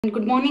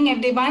Good morning,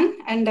 everyone,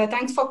 and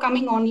thanks for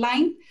coming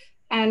online.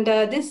 And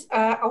this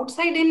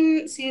Outside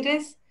In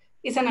series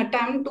is an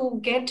attempt to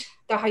get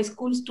the high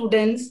school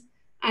students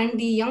and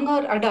the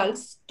younger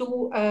adults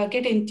to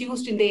get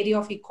enthused in the area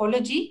of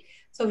ecology.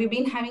 So we've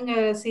been having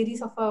a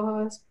series of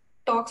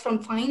talks from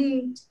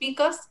fine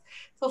speakers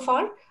so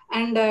far.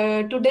 And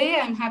today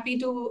I'm happy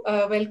to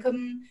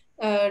welcome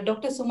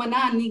Dr.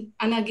 Sumana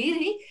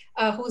Annagiri,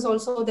 who is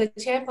also the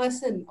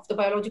chairperson of the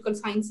biological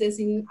sciences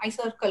in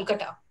IISER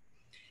Kolkata.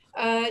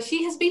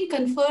 She has been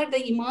conferred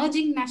the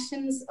Emerging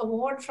Nations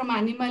Award from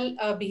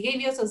Animal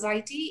Behavior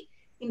Society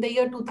in the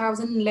year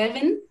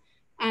 2011.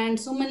 And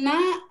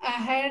Sumana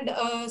had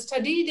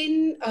studied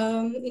in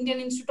Indian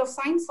Institute of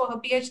Science for her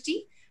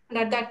PhD. And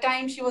at that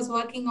time, she was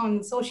working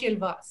on social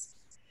wastes.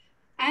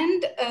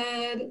 And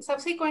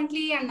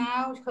subsequently, and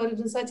now her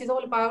research is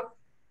all about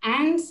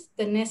ants,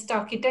 the nest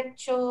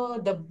architecture,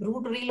 the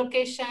brood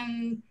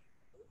relocation,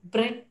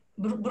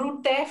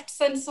 brood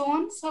thefts, and so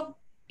on. So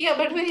yeah,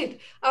 but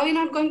wait, are we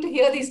not going to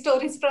hear these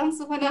stories from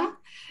Sumana?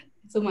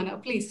 Sumana,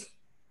 please.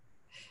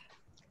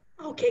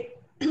 Okay.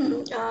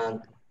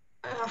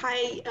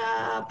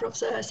 Hi,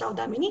 Professor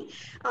Saudamini,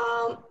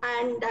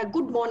 and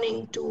good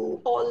morning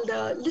to all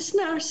the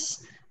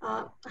listeners.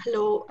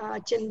 Hello,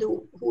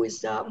 Chandu, who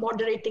is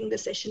moderating the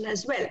session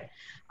as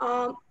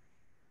well.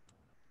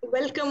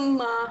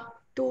 Welcome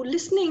to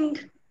listening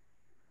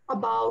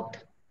about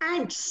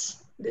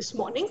ants this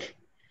morning.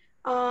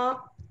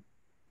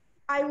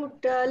 I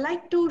would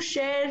like to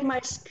share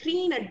my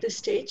screen at this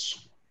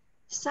stage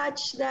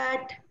such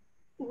that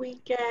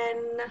we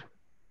can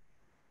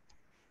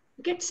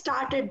get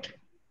started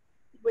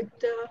with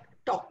the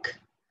talk.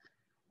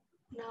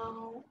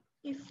 Now,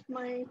 if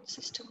my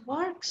system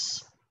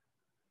works.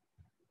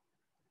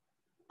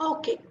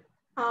 Okay.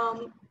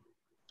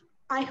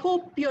 I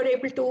hope you're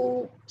able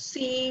to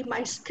see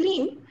my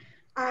screen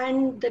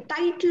and the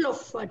title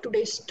of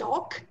today's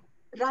talk,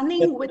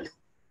 Running with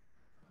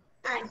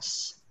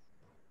Ants.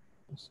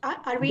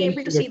 Are we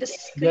able to see the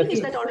screen?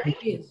 Is that all right?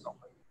 Yes.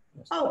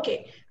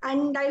 Okay,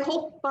 and I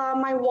hope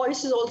my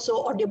voice is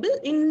also audible.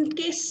 In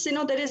case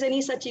there is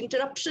any such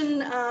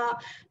interruption,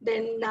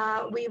 then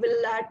we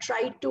will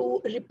try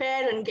to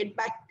repair and get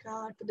back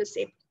to the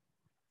same.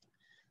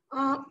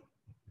 Like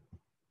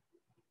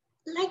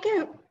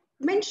I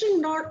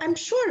mentioned, or I'm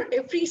sure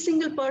every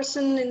single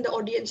person in the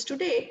audience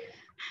today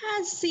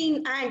has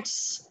seen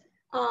ants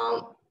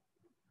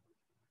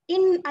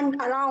in and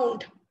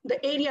around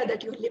the area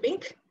that you're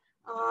living.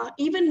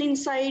 Even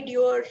inside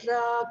your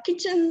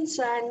kitchens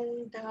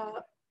and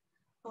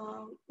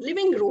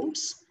living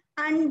rooms,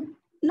 and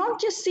not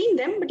just seen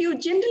them, but you've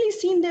generally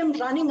seen them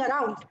running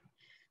around.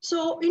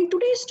 So in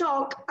today's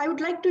talk, I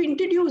would like to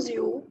introduce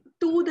you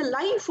to the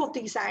life of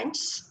these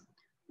ants,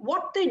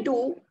 what they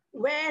do,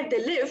 where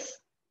they live,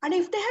 and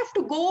if they have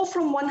to go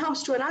from one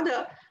house to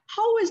another,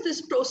 how is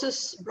this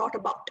process brought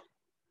about,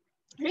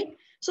 right?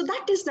 So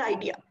that is the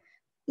idea.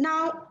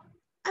 Now,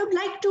 I would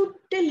like to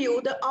tell you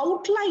the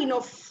outline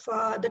of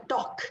the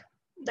talk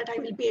that I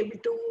will be able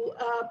to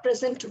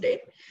present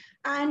today.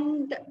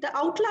 And the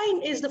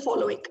outline is the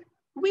following.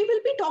 We will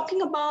be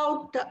talking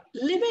about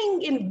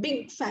living in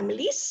big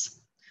families,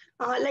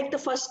 like the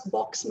first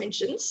box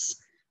mentions,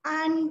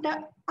 and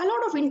a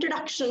lot of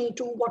introduction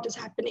to what is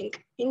happening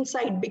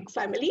inside big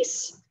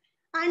families,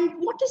 and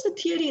what is the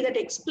theory that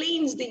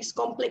explains these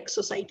complex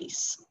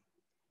societies.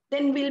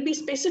 Then we'll be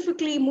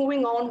specifically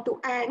moving on to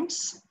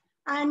ants,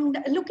 and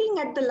looking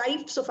at the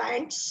lives of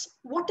ants,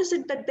 what is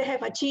it that they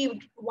have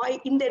achieved, why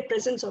in their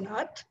presence on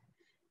Earth,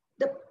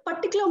 the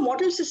particular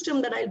model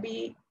system that I'll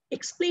be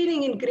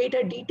explaining in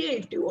greater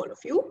detail to all of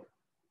you.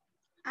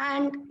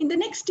 And in the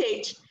next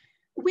stage,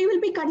 we will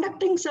be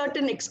conducting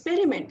certain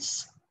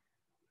experiments,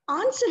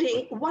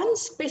 answering one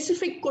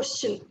specific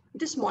question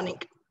this morning.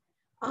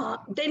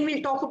 Then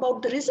we'll talk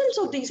about the results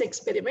of these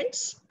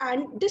experiments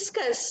and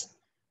discuss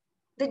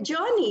the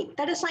journey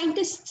that a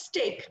scientists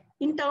take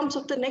in terms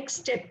of the next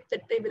step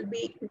that they will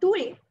be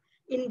doing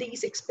in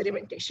these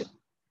experimentation,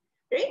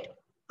 right?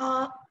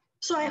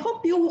 So I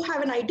hope you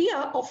have an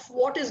idea of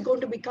what is going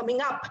to be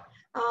coming up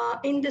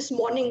in this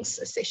morning's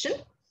session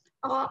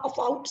of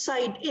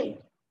Outside In.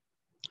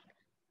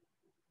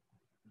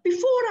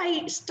 Before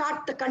I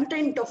start the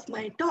content of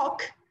my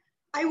talk,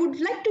 I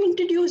would like to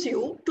introduce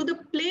you to the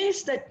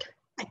place that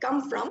I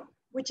come from,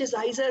 which is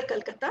IISER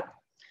Kolkata.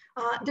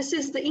 This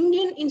is the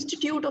Indian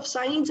Institute of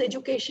Science,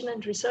 Education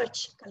and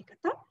Research,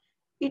 Kolkata.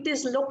 It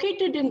is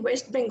located in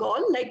West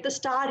Bengal, like the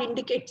star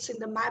indicates in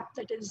the map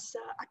that is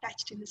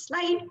attached in the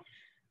slide.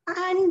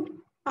 And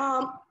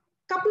a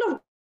couple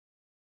of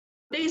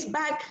days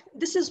back,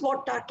 this is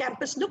what our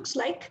campus looks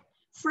like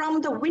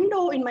from the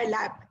window in my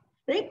lab,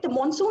 right? The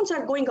monsoons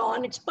are going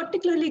on, it's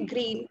particularly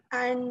green,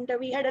 and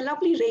we had a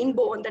lovely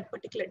rainbow on that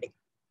particular day.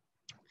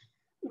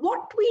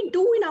 What we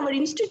do in our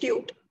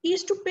institute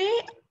is to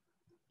pay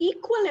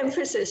equal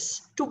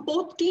emphasis to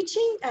both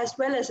teaching as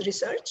well as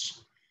research.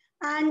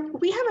 And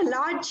we have a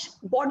large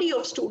body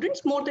of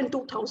students, more than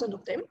 2,000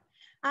 of them.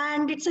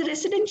 And it's a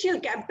residential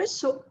campus.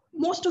 So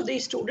most of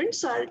these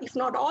students are, if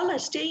not all, are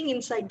staying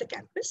inside the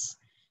campus.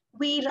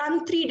 We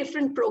run 3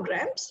 different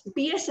programs,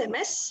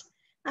 BSMS.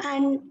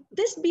 And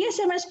this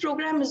BSMS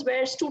program is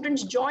where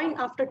students join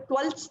after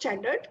 12th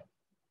standard,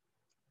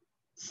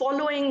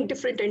 following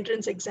different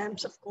entrance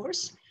exams, of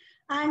course.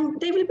 And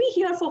they will be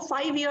here for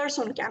 5 years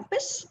on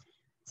campus.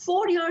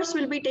 4 years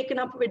will be taken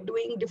up with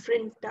doing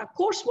different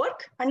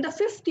coursework, and the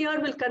 5th year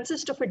will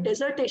consist of a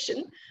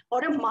dissertation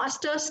or a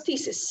master's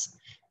thesis.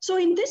 So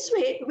in this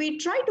way, we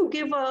try to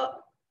give an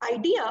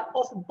idea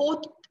of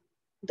both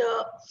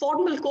the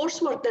formal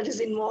coursework that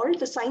is involved,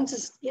 the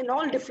sciences in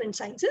all different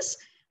sciences,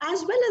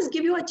 as well as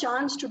give you a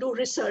chance to do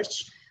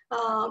research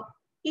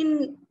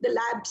in the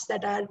labs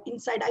that are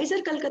inside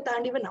IISER Kolkata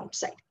and even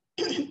outside.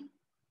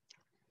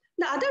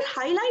 The other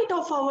highlight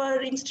of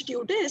our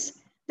institute is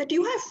that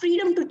you have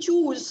freedom to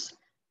choose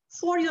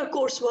for your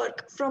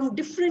coursework from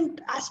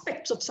different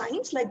aspects of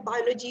science like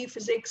biology,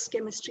 physics,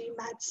 chemistry,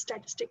 maths,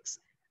 statistics,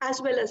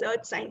 as well as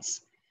earth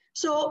science.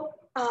 So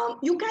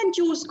you can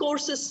choose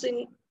courses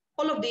in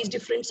all of these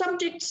different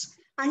subjects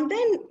and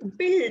then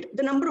build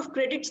the number of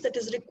credits that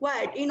is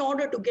required in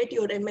order to get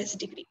your MS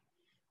degree.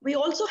 We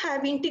also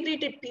have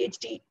integrated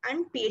PhD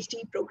and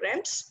PhD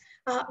programs.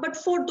 But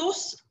for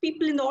those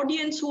people in the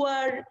audience who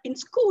are in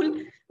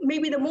school,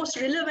 maybe the most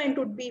relevant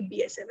would be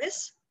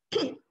BSMS.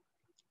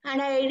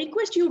 And I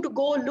request you to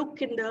go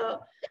look in the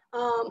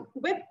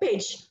web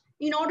page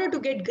in order to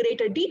get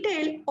greater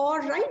detail,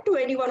 or write to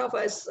any one of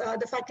us,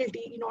 the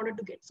faculty, in order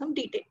to get some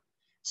detail.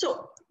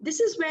 So this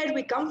is where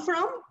we come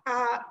from.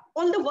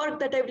 All the work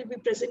that I will be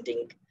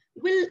presenting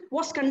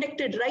was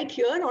conducted right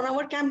here on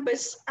our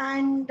campus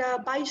and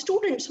by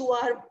students who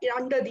are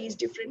under these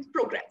different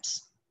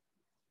programs.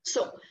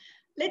 So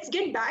let's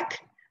get back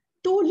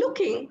to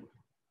looking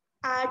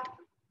at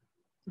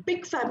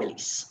big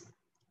families.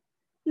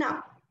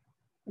 Now,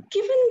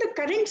 given the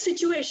current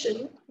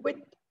situation with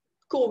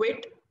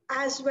COVID,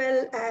 as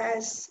well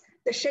as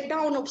the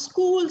shutdown of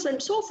schools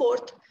and so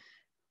forth,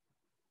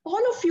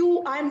 all of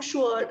you, I'm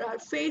sure, are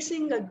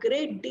facing a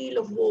great deal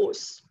of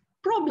woes,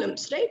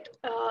 problems, right?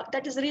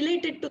 That is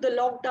related to the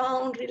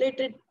lockdown,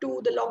 related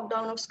to the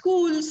lockdown of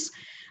schools.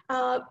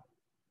 Our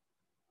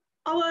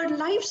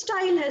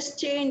lifestyle has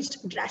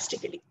changed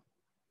drastically,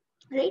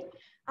 right?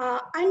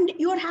 And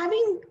you're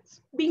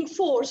being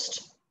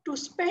forced to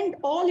spend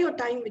all your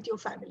time with your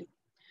family.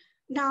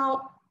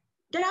 Now,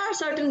 there are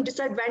certain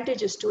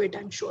disadvantages to it,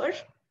 I'm sure,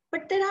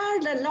 but there are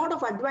a lot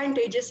of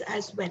advantages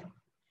as well.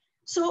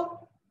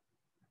 So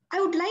I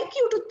would like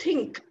you to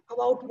think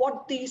about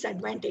what these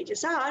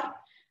advantages are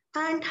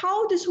and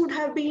how this would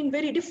have been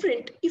very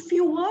different if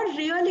you were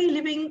really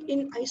living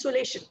in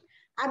isolation,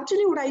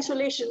 absolute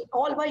isolation,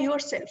 all by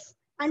yourself,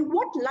 and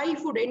what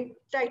life would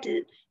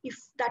entitle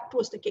if that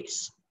was the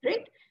case,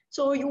 right?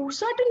 So you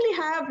certainly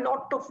have a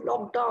lot of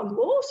lockdown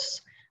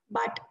woes,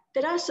 but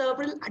there are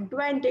several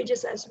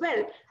advantages as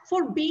well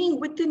for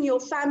being within your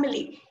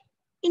family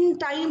in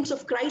times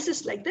of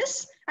crisis like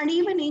this, and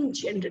even in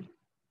general.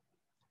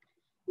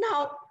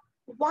 Now,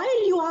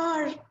 while you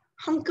are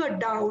hunkered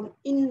down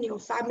in your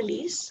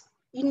families,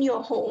 in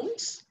your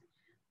homes,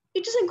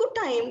 it is a good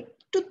time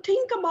to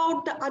think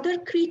about the other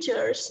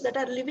creatures that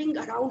are living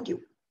around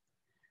you.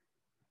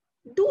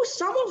 Do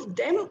some of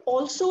them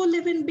also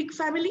live in big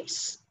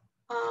families?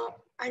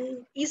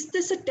 And is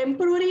this a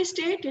temporary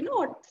state,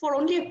 for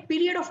only a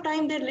period of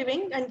time they're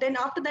living, and then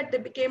after that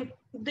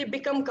they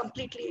become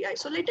completely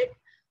isolated?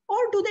 Or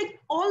do they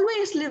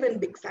always live in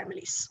big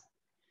families,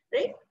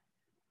 right?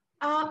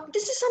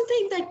 This is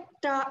something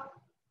that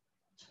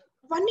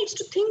one needs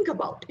to think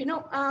about,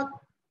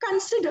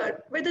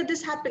 consider whether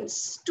this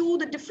happens to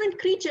the different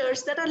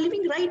creatures that are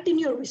living right in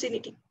your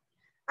vicinity.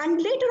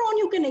 And later on,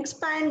 you can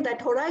expand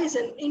that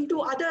horizon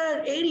into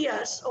other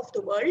areas of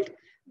the world,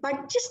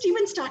 but just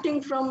even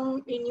starting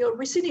from in your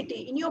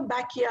vicinity, in your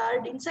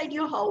backyard, inside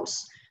your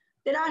house,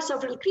 there are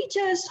several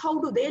creatures. How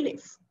do they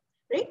live,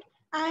 right?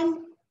 And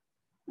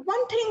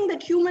one thing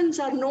that humans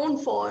are known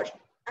for,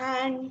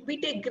 and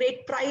we take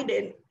great pride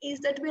in,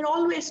 is that we're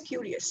always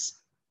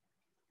curious.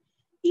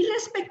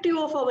 Irrespective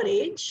of our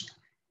age,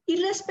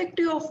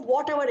 irrespective of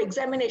what our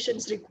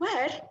examinations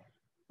require,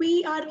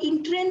 we are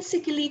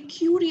intrinsically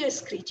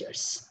curious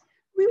creatures.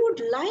 We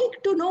would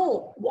like to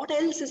know what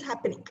else is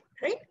happening,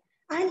 right?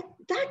 And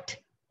that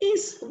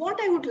is what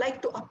I would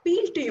like to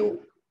appeal to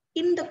you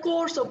in the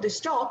course of this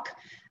talk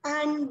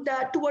and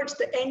towards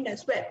the end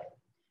as well,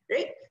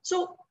 right?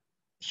 So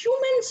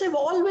humans have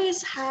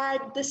always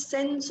had this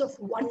sense of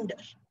wonder.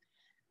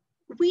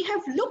 We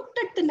have looked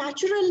at the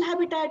natural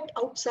habitat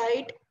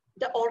outside,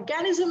 the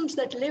organisms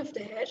that live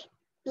there,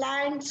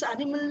 plants,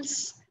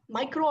 animals,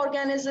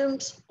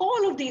 microorganisms,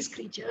 all of these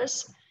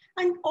creatures,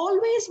 and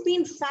always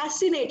been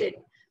fascinated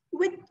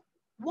with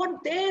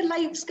what their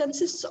lives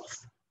consists of,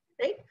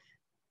 right?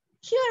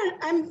 Here,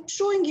 I'm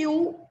showing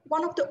you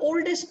one of the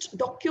oldest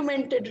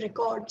documented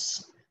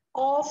records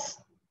of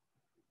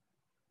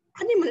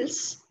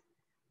animals,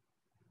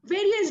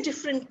 various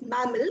different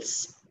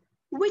mammals,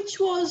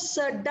 which was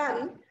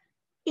done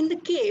in the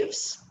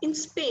caves in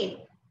Spain.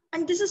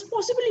 And this is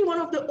possibly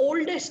one of the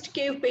oldest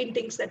cave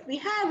paintings that we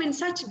have in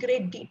such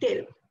great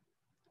detail,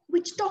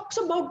 which talks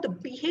about the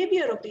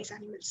behavior of these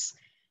animals.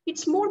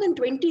 It's more than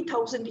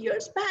 20,000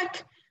 years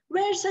back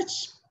where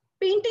such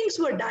paintings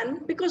were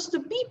done because the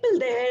people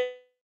there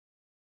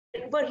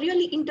were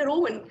really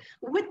interwoven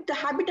with the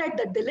habitat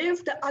that they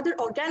live, the other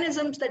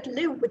organisms that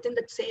live within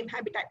that same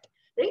habitat,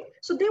 right?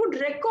 So they would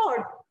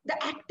record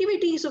the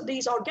activities of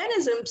these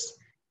organisms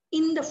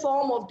in the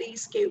form of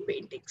these cave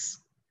paintings.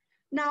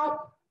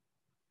 Now,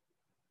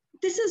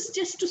 this is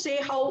just to say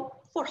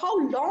for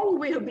how long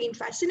we have been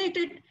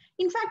fascinated.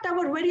 In fact,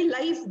 our very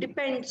life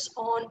depends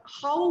on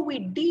how we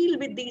deal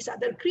with these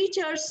other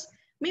creatures,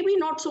 maybe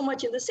not so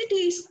much in the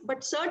cities,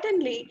 but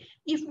certainly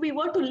if we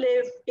were to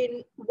live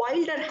in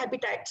wilder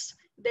habitats,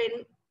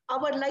 then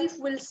our life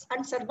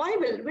and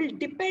survival will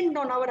depend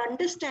on our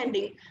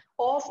understanding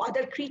of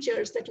other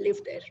creatures that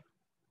live there,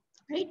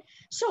 right?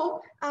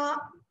 So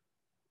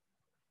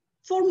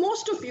for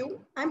most of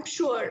you, I'm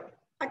sure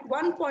at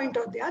one point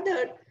or the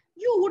other,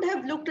 you would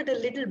have looked at a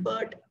little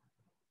bird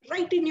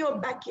right in your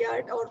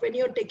backyard or when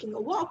you're taking a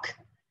walk,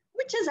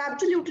 which has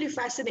absolutely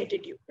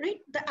fascinated you, right?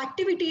 The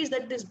activities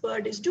that this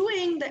bird is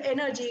doing, the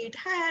energy it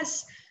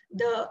has,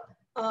 the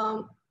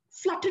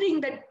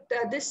fluttering that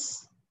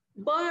this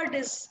bird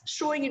is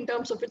showing in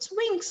terms of its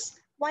wings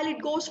while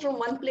it goes from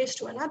one place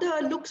to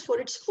another, looks for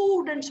its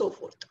food and so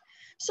forth.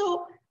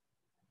 So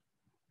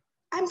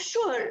I'm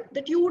sure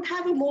that you would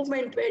have a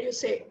moment where you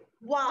say,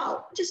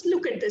 wow, just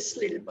look at this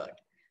little bird.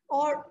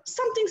 Or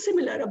something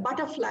similar, a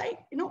butterfly,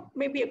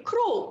 maybe a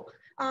crow,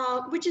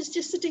 which is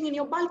just sitting in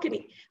your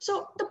balcony.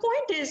 So the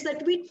point is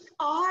that we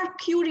are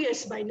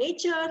curious by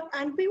nature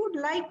and we would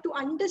like to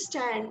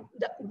understand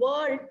the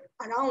world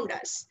around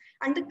us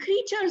and the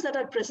creatures that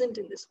are present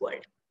in this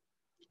world,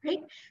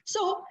 right?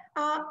 So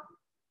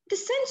the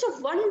sense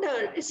of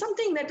wonder is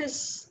something that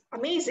is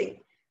amazing.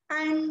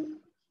 And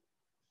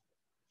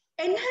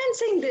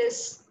enhancing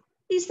this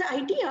is the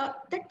idea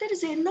that there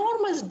is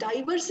enormous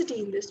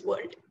diversity in this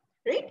world,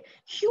 right?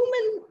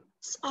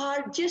 Humans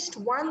are just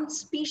one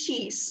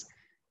species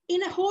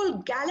in a whole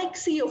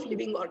galaxy of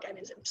living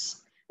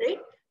organisms, right?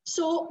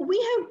 So we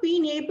have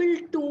been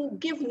able to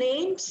give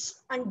names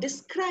and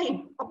describe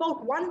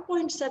about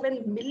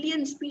 1.7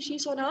 million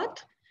species on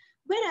Earth,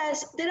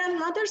 whereas there are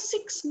another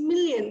 6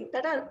 million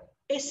that are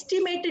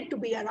estimated to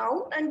be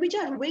around and which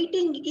are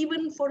waiting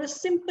even for a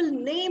simple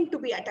name to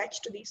be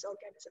attached to these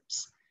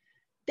organisms.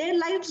 Their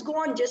lives go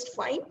on just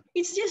fine.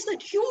 It's just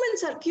that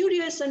humans are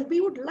curious and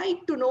we would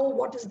like to know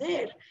what is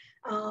there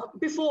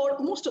before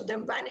most of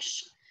them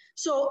vanish.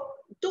 So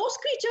those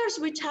creatures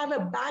which have a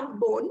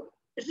backbone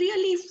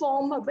really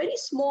form a very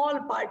small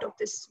part of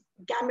this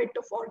gamut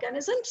of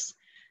organisms.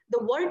 The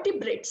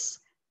vertebrates,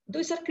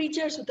 those are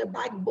creatures with a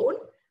backbone.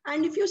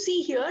 And if you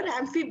see here,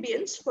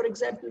 amphibians, for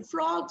example,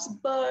 frogs,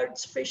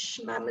 birds, fish,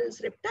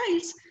 mammals,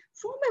 reptiles,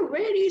 form a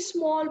very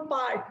small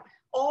part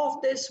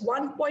of this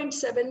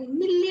 1.7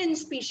 million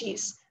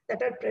species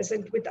that are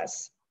present with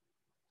us.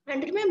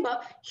 And remember,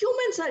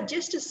 humans are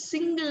just a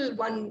single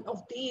one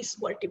of these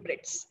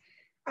vertebrates.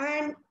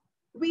 And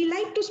we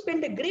like to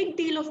spend a great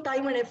deal of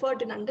time and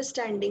effort in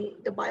understanding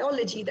the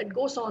biology that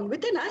goes on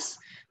within us,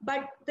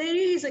 but there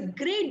is a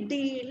great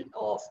deal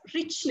of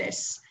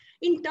richness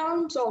in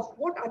terms of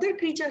what other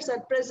creatures are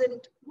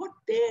present, what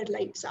their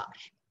lives are.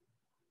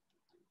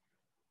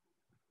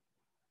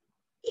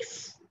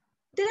 If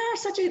there are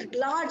such a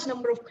large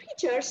number of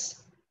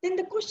creatures, then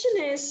the question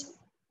is,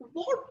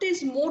 what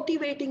is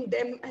motivating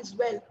them as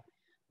well?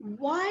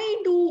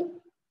 Why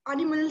do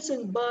animals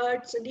and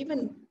birds and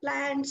even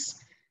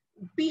plants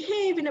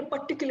behave in a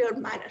particular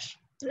manner,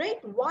 right?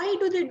 Why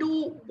do they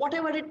do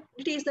whatever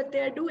it is that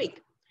they are doing?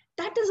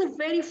 That is a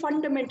very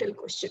fundamental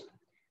question,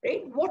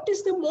 right? What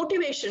is the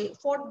motivation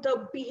for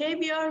the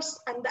behaviors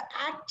and the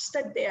acts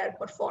that they are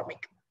performing?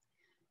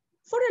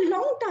 For a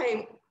long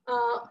time,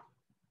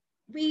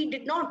 we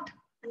did not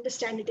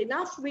understand it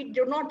enough. We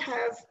do not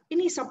have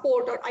any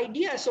support or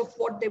ideas of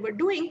what they were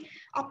doing,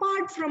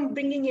 apart from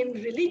bringing in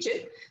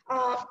religion.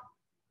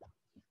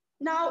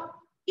 Now,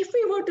 if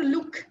we were to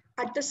look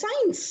at the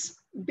science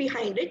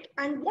behind it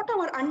and what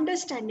our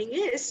understanding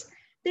is,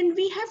 then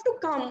we have to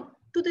come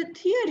to the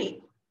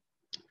theory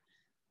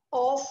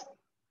of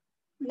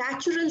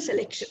natural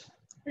selection,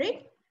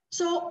 right?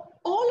 So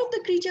all of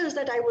the creatures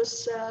that I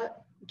was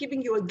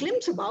giving you a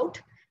glimpse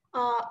about,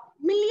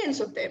 millions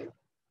of them,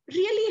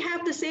 really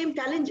have the same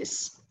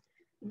challenges.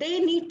 They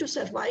need to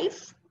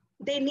survive,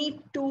 they need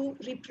to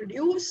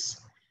reproduce,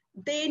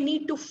 they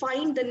need to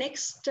find the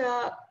next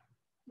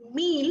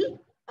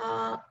meal,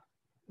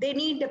 they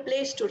need a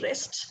place to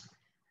rest,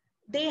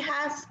 they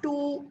have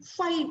to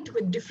fight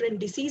with different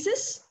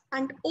diseases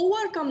and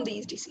overcome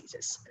these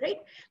diseases, right?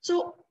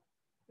 So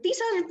these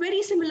are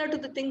very similar to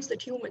the things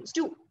that humans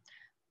do.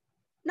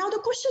 Now the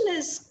question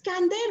is,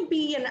 can there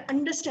be an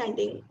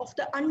understanding of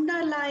the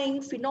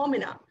underlying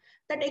phenomena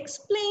that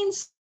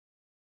explains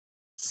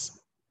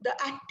the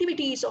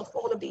activities of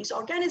all of these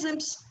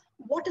organisms,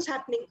 what is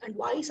happening and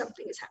why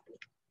something is happening?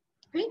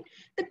 right?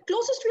 The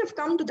closest we have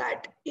come to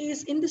that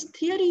is in this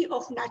theory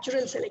of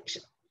natural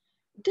selection.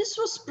 This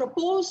was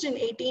proposed in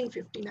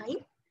 1859,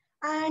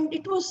 and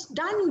it was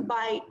done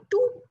by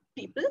two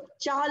people,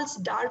 Charles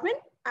Darwin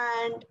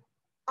and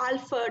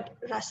Alfred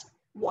Russel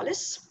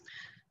Wallace.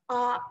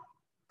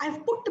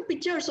 I've put the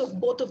pictures of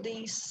both of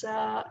these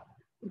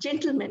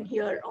gentlemen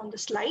here on the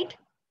slide.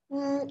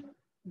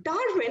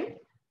 Darwin,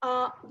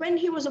 when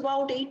he was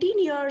about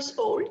 18 years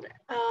old,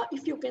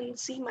 if you can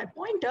see my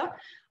pointer,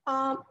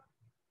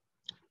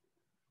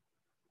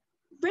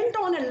 went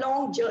on a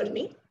long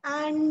journey,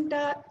 and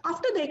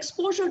after the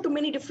exposure to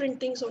many different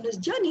things on his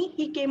journey,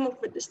 he came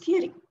up with this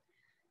theory.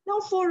 Now,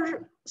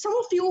 for some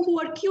of you who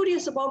are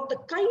curious about the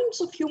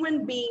kinds of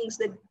human beings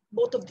that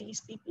both of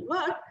these people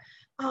were,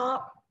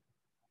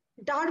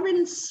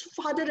 Darwin's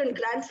father and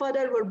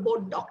grandfather were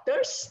both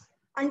doctors,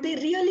 and they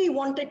really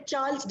wanted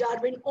Charles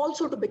Darwin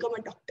also to become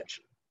a doctor.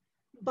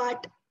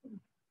 But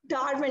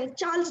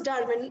Charles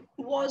Darwin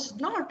was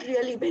not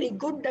really very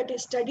good at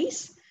his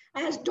studies,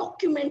 as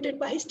documented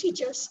by his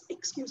teachers.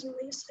 Excuse me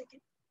a second.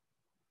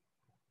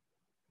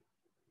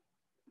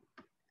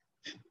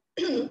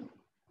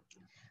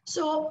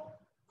 So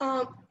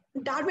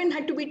Darwin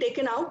had to be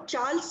taken out.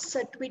 Charles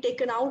had to be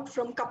taken out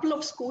from a couple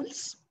of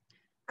schools,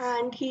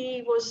 and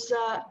he was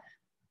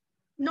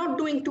not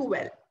doing too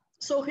well.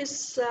 So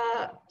his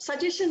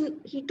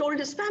suggestion, he told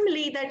his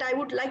family that I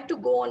would like to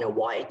go on a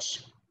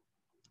voyage.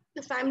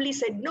 The family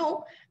said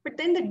no, but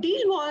then the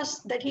deal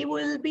was that he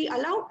will be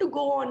allowed to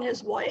go on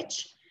his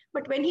voyage,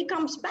 but when he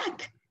comes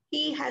back,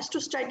 he has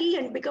to study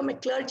and become a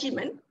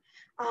clergyman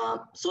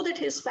so that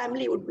his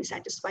family would be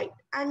satisfied.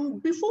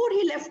 And before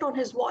he left on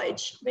his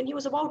voyage, when he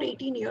was about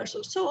 18 years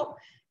or so,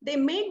 they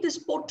made this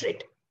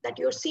portrait that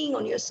you're seeing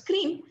on your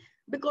screen,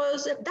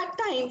 because at that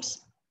time,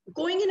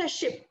 going in a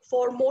ship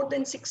for more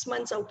than 6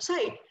 months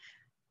outside,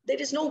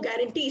 there is no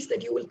guarantees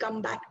that you will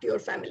come back to your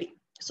family.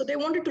 So they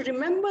wanted to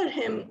remember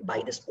him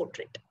by this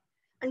portrait.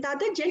 And the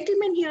other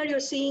gentleman here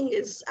you're seeing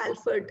is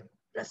Alfred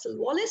Russel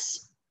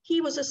Wallace. He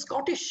was a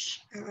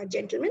Scottish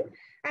gentleman,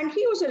 and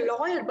he was a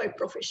lawyer by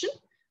profession,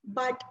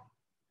 but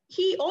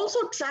he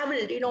also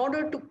traveled in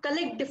order to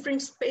collect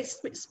different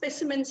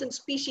specimens and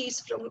species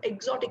from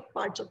exotic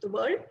parts of the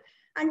world.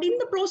 And in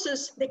the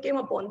process, they came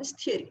upon this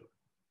theory.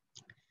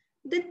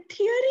 The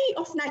theory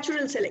of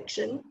natural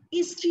selection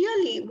is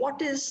really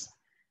what is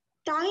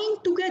tying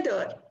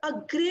together a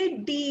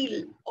great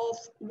deal of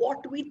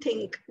what we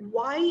think,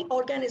 why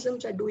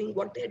organisms are doing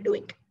what they're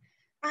doing.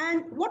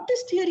 And what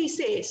this theory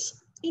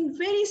says, in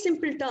very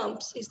simple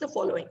terms, is the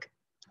following: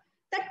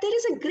 that there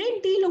is a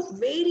great deal of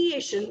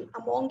variation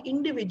among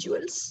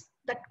individuals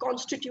that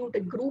constitute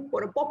a group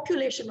or a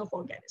population of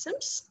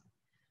organisms.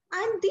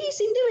 And these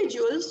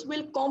individuals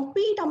will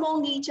compete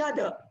among each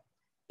other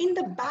in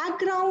the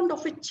background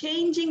of a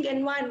changing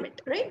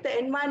environment, right? The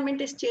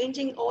environment is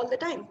changing all the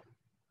time.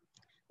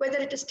 Whether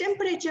it is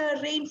temperature,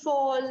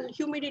 rainfall,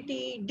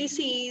 humidity,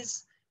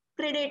 disease,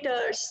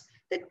 predators,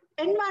 the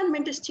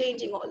environment is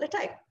changing all the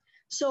time.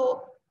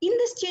 So in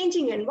this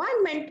changing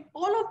environment,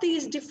 all of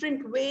these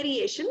different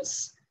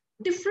variations,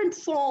 different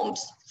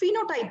forms,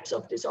 phenotypes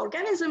of these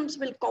organisms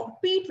will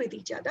compete with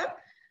each other,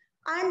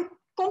 and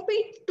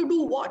compete to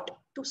do what?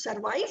 To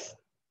survive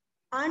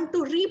and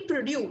to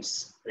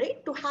reproduce,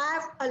 right? To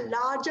have a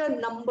larger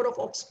number of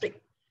offspring.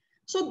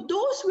 So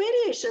those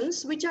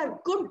variations which are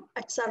good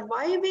at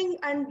surviving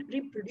and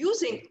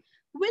reproducing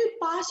will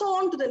pass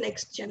on to the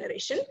next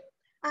generation,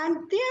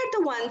 and they are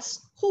the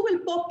ones who will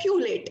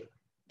populate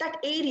that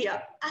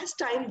area as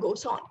time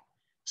goes on.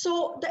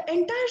 So the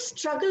entire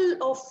struggle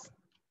of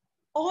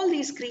all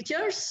these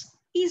creatures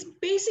is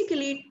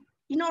basically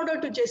in order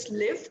to just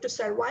live, to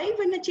survive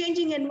in a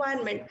changing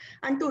environment,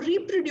 and to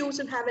reproduce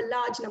and have a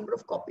large number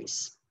of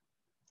copies.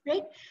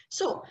 Right?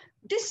 So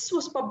this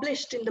was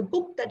published in the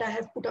book that I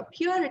have put up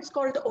here. It's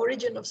called The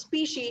Origin of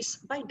Species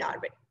by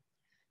Darwin.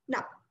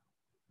 Now,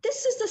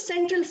 this is the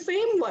central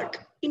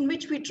framework in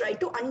which we try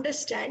to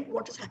understand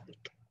what is happening.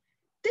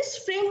 This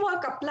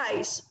framework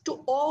applies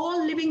to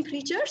all living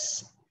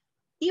creatures.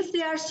 If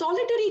they are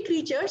solitary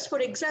creatures, for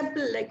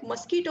example, like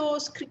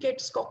mosquitoes,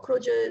 crickets,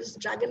 cockroaches,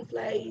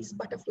 dragonflies,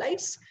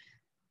 butterflies,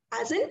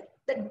 as in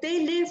that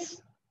they live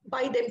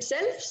by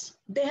themselves,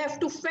 they have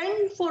to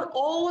fend for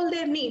all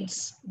their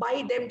needs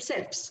by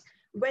themselves,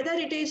 whether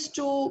it is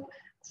to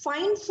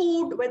find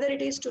food, whether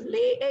it is to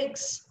lay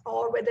eggs,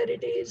 or whether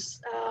it is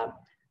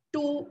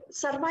to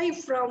survive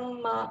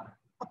from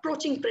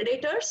approaching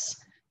predators.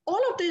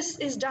 All of this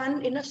is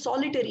done in a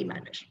solitary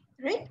manner,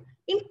 right?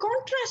 In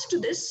contrast to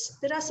this,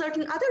 there are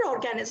certain other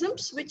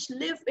organisms which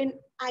live in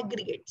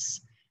aggregates,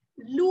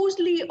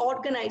 loosely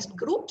organized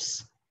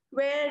groups,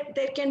 where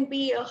there can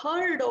be a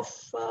herd of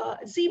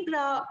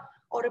zebra,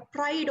 or a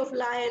pride of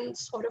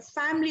lions, or a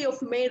family of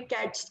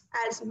meerkats,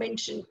 as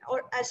mentioned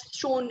or as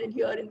shown in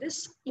here in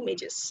these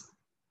images.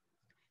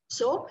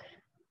 So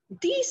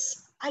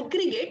these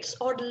aggregates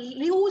or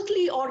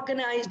loosely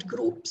organized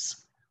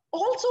groups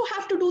also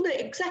have to do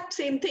the exact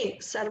same thing,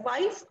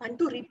 survive and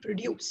to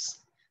reproduce.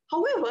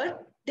 However,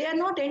 they are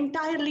not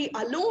entirely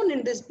alone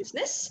in this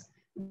business.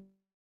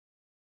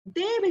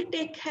 they will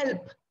take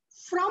help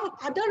from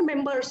other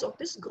members of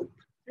this group,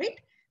 right?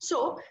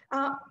 So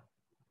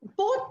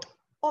both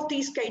of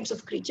these kinds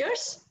of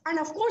creatures, and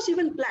of course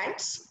even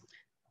plants,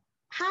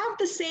 have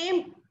the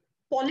same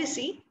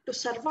policy to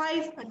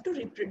survive and to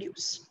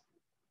reproduce.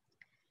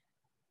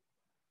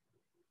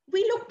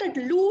 We looked at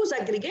loose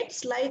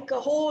aggregates like a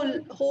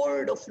whole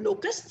horde of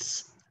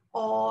locusts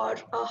or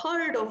a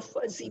herd of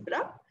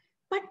zebra,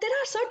 but there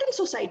are certain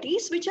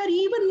societies which are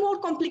even more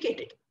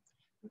complicated.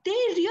 They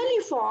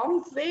really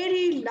form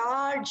very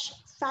large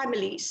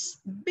families,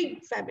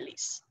 big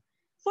families.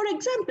 For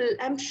example,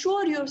 I'm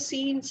sure you've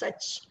seen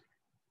such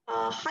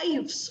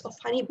hives of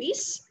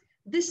honeybees.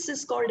 This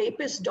is called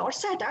Apis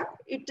dorsata.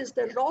 It is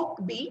the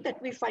rock bee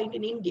that we find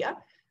in India.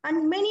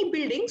 And many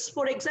buildings,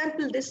 for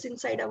example, this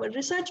inside our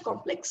research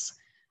complex,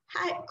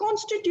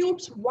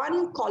 constitutes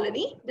one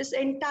colony, this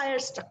entire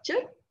structure.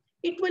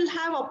 It will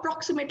have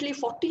approximately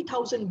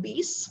 40,000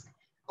 bees,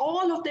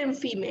 all of them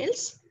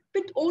females,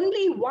 with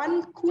only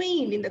one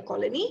queen in the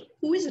colony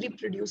who is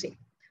reproducing.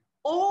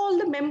 All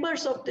the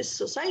members of this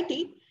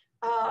society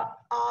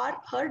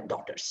are her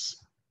daughters.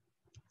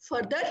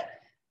 Further,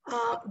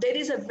 there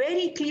is a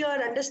very clear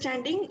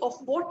understanding of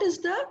what is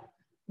the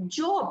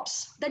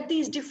jobs that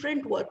these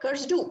different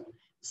workers do.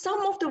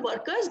 Some of the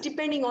workers,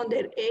 depending on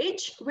their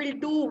age, will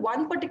do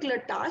one particular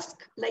task,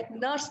 like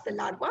nurse the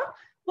larva,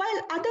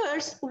 while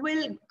others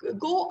will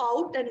go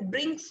out and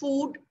bring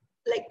food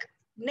like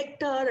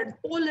nectar and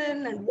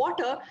pollen and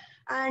water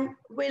and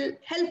will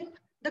help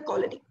the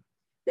colony.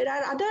 There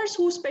are others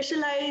who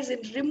specialize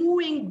in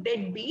removing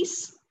dead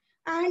bees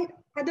and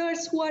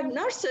others who are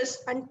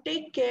nurses and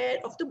take care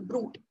of the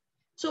brood.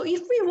 So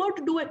if we were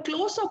to do a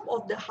close-up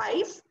of the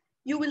hive,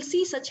 you will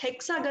see such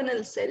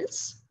hexagonal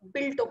cells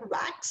built of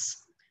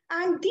wax.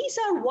 And these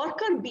are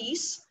worker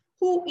bees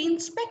who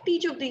inspect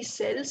each of these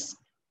cells,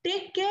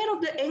 take care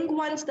of the young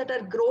ones that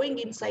are growing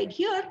inside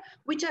here,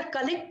 which are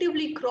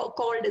collectively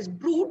called as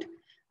brood,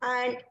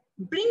 and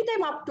bring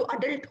them up to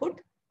adulthood.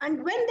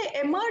 And when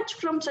they emerge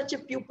from such a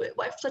pupil,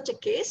 such a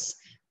case,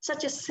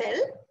 such a cell,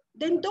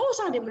 then those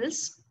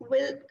animals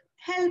will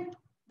help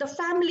the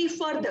family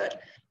further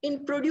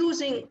in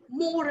producing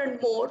more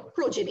and more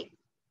progeny,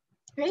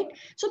 right?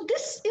 So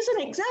this is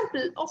an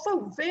example of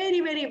a very,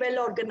 very well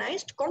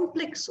organized,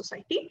 complex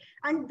society,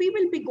 and we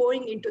will be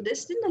going into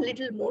this in a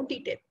little more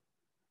detail.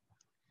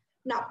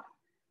 Now,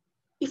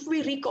 if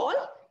we recall,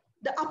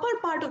 the upper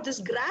part of this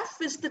graph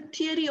is the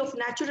theory of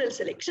natural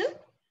selection.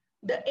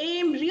 The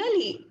aim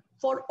really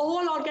for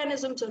all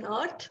organisms on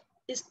Earth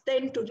is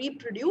then to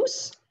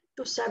reproduce,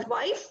 to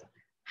survive,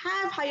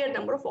 have higher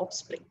number of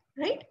offspring,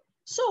 right?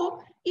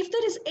 So if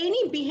there is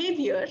any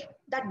behavior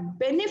that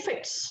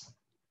benefits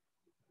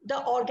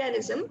the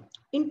organism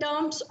in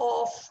terms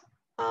of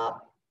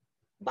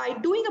by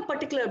doing a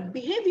particular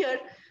behavior,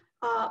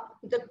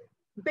 the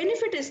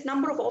benefit is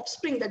number of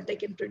offspring that they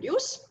can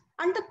produce,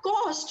 and the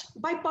cost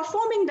by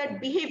performing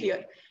that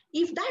behavior,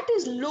 if that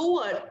is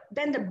lower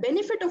than the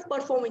benefit of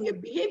performing a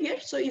behavior,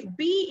 so if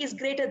B is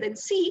greater than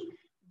C,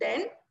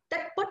 then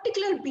that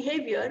particular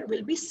behavior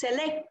will be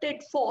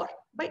selected for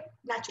by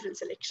natural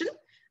selection.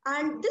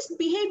 And this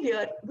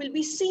behavior will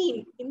be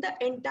seen in the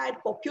entire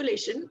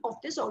population of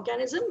this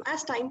organism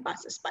as time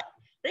passes by,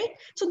 right?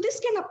 So this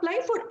can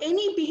apply for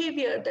any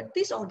behavior that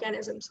these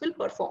organisms will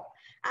perform.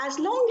 As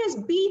long as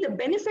B, the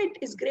benefit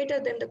is greater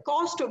than the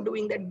cost of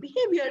doing that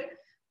behavior,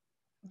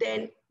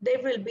 then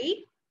there will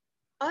be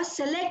a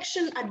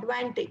selection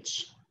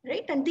advantage,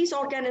 right? And these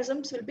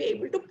organisms will be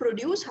able to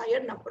produce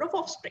higher number of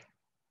offspring.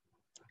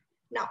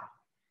 Now,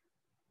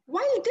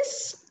 while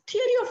this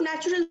theory of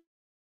natural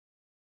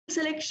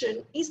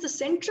selection is the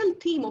central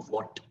theme of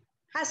what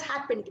has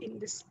happened in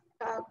this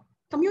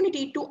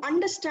community to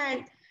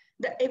understand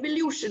the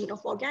evolution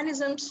of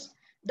organisms,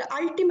 the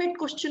ultimate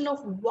question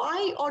of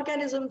why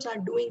organisms are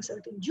doing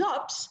certain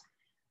jobs,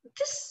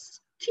 this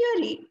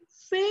theory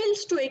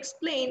fails to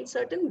explain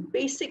certain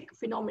basic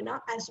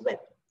phenomena as well,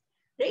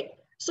 right?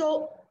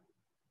 So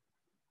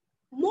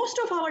most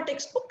of our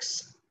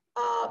textbooks,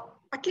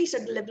 at least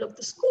at the level of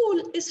the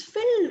school, is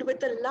filled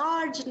with a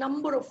large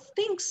number of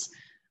things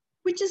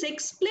which is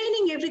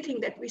explaining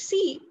everything that we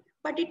see,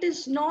 but it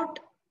is not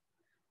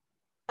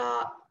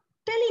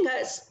telling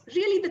us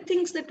really the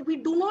things that we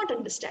do not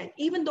understand,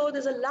 even though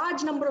there's a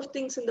large number of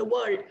things in the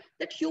world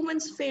that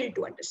humans fail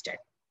to understand.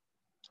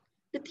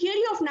 The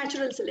theory of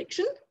natural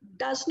selection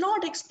does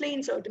not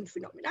explain certain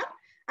phenomena,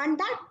 and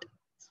that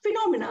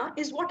phenomena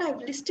is what I've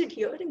listed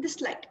here in this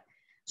slide.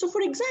 So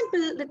for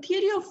example, the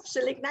theory of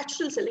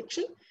natural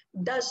selection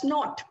does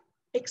not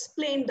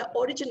explain the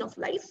origin of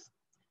life.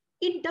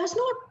 It does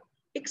not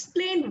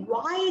explain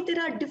why there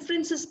are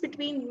differences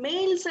between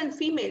males and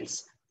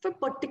females for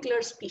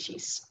particular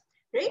species,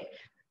 right?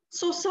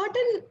 So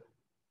certain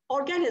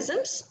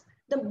organisms,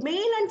 the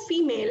male and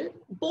female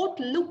both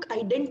look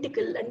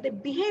identical and they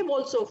behave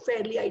also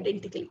fairly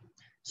identically.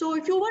 So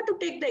if you were to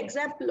take the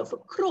example of a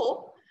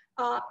crow,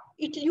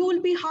 you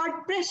will be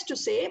hard pressed to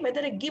say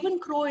whether a given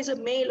crow is a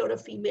male or a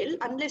female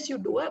unless you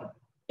do an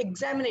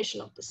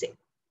examination of the same.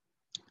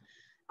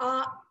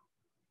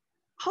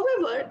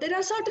 However, there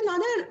are certain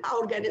other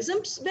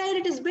organisms where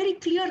it is very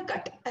clear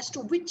cut as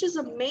to which is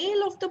a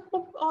male of the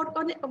or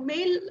a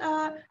male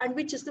and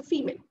which is the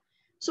female.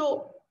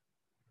 So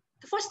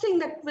the first thing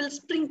that will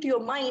spring to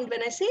your mind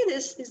when I say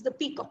this is the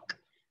peacock,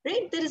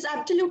 right? There is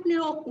absolutely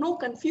no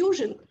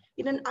confusion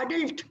in an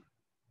adult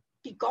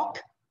peacock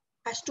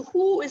as to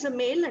who is a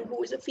male and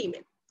who is a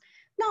female.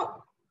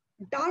 Now,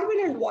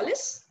 Darwin and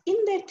Wallace, in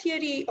their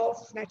theory of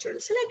natural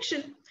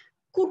selection,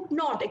 could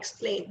not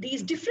explain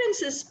these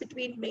differences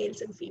between males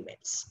and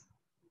females.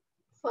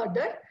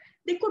 Further,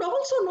 they could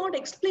also not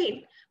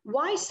explain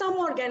why some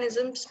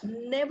organisms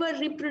never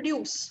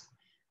reproduce.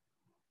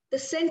 The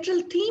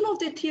central theme of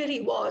their theory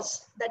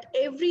was that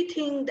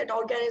everything that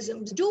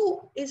organisms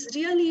do is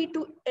really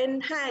to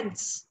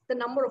enhance the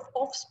number of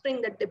offspring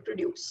that they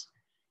produce.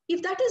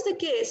 If that is the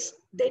case,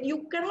 then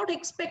you cannot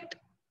expect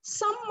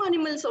some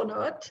animals on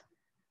Earth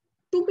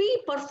to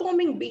be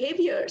performing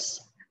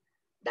behaviors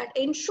that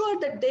ensure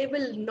that they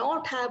will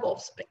not have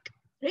offspring,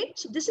 right?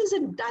 So this is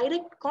a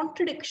direct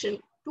contradiction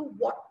to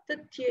what the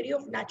theory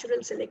of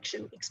natural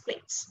selection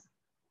explains.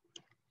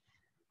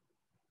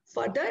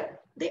 Further,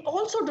 they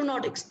also do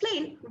not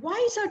explain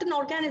why certain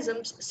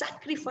organisms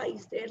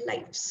sacrifice their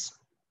lives.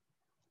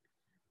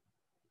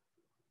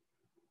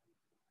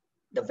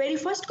 The very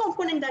first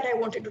component that I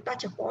wanted to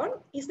touch upon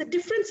is the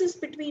differences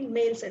between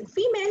males and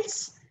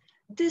females.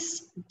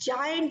 This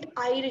giant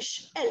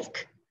Irish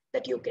elk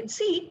that you can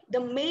see,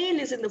 the male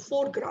is in the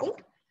foreground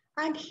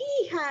and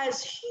he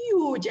has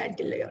huge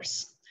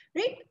antlers,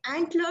 right?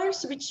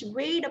 Antlers which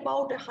weighed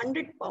about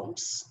 100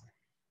 pounds,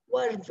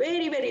 were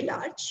very, very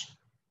large,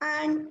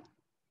 and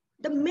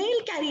the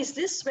male carries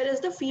this, whereas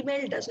the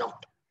female does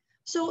not.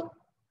 So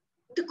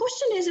the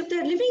question is, if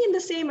they're living in the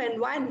same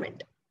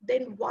environment,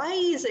 then why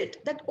is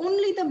it that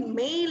only the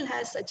male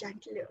has such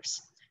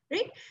antlers,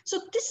 right?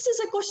 So this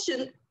is a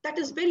question that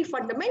is very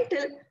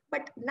fundamental,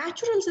 but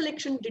natural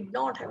selection did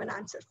not have an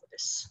answer for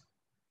this.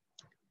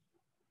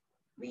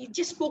 We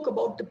just spoke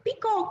about the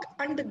peacock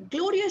and the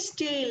glorious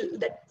tail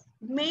that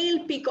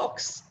male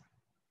peacocks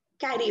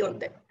carry on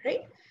them,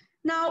 right?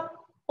 Now,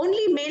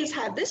 only males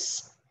have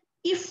this.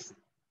 If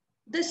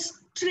this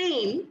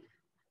train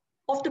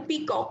of the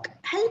peacock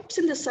helps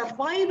in the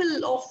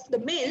survival of the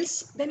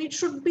males, then it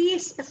should be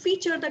a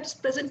feature that is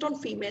present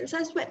on females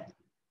as well.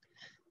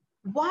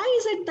 Why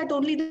is it that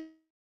only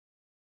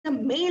the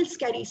males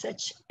carry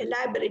such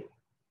elaborate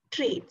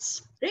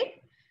traits,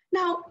 right?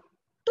 Now,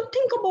 to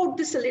think about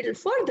this a little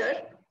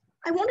further,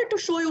 I wanted to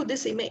show you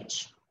this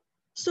image.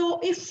 So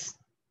if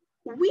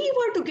we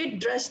were to get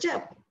dressed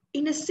up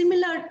in a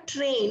similar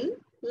train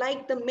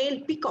like the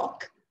male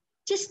peacock,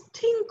 just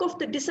think of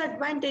the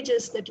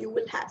disadvantages that you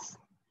will have.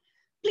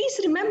 Please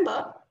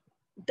remember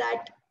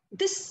that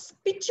this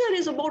picture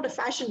is about a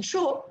fashion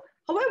show.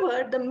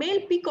 However, the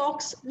male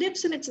peacock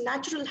lives in its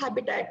natural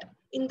habitat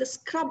in the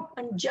scrub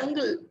and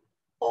jungle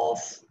of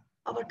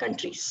our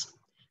countries,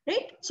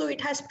 right? So it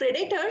has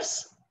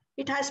predators,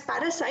 it has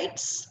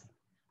parasites,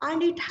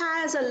 and it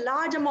has a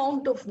large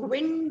amount of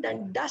wind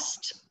and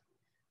dust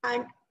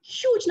and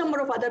huge number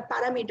of other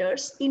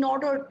parameters in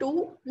order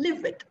to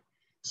live with.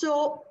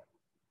 So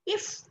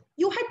if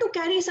you had to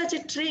carry such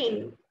a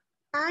train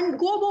and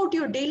go about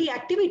your daily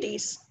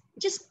activities,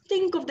 just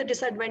think of the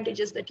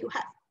disadvantages that you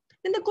have.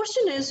 Then the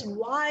question is,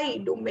 why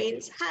do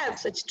males have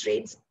such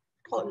traits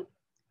at all,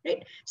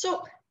 right?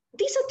 So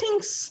these are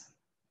things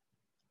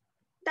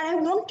that I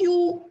want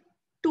you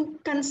to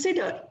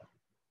consider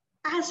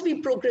as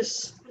we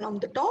progress along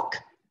the talk.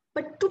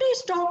 But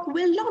today's talk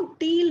will not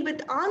deal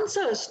with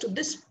answers to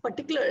this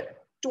particular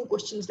two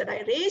questions that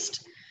I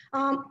raised.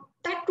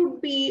 That would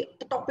be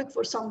the topic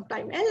for some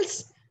time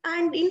else.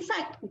 And in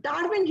fact,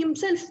 Darwin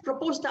himself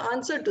proposed the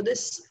answer to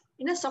this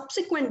in a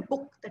subsequent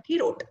book that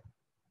he wrote.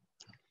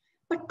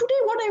 But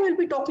today what I will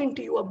be talking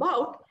to you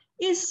about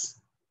is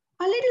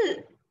a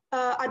little,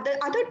 the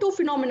other two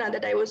phenomena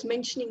that I was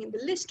mentioning in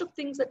the list of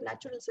things that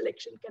natural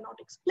selection cannot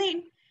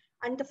explain.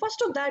 And the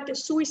first of that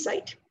is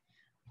suicide.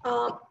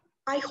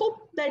 I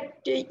hope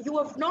that you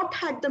have not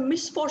had the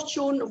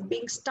misfortune of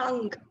being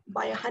stung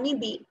by a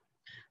honeybee.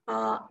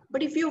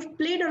 But if you've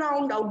played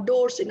around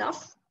outdoors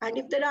enough, and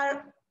if there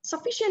are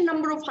sufficient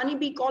number of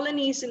honeybee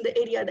colonies in the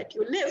area that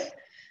you live,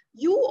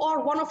 you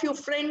or one of your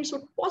friends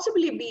would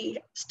possibly be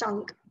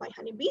stung by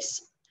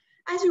honeybees.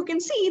 As you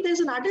can see, there's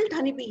an adult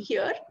honeybee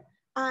here,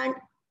 and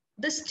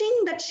the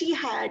sting that she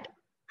had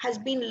has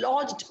been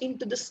lodged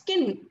into the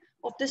skin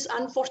of this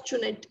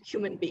unfortunate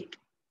human being.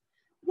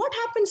 What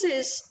happens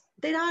is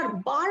there are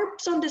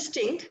barbs on the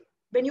sting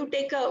when you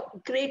take a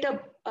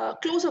greater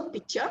close-up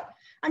picture,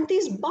 and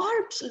these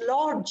barbs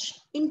lodge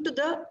into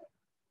the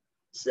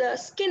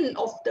skin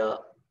of the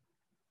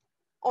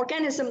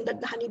organism that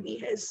the honeybee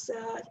has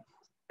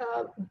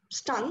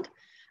stung.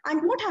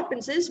 And what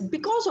happens is,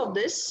 because of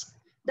this,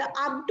 the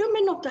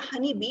abdomen of the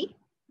honeybee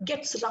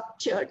gets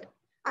ruptured,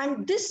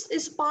 and this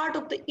is part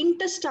of the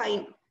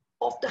intestine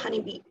of the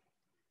honeybee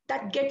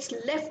that gets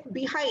left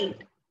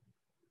behind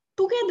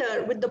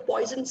together with the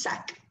poison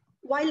sac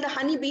while the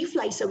honeybee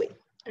flies away,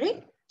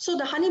 right? So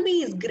the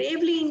honeybee is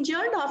gravely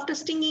injured after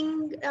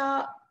stinging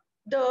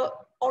the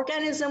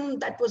organism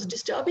that was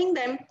disturbing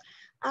them,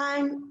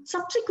 and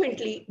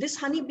subsequently this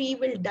honeybee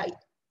will die,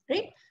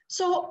 right?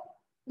 So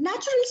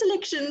natural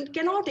selection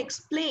cannot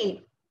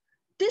explain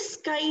this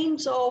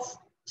kinds of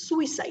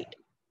suicide,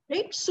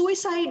 right?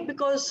 Suicide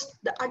because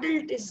the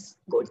adult is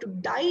going to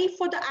die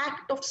for the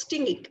act of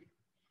stinging.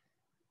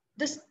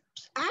 This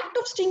act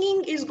of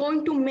stinging is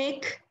going to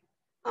make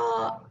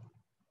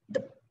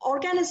the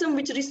organism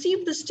which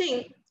received the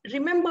sting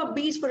remember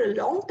bees for a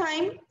long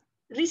time,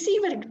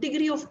 receive a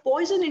degree of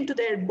poison into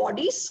their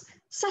bodies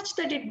such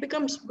that it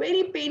becomes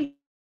very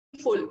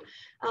painful,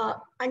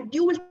 and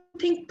you will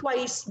think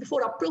twice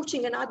before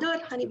approaching another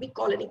honeybee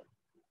colony,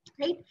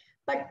 right?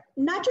 But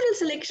natural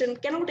selection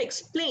cannot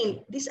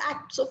explain these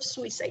acts of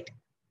suicide.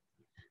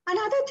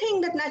 Another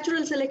thing that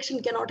natural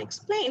selection cannot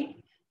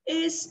explain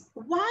is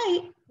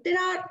why there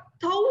are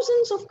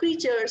thousands of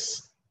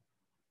creatures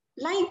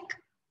like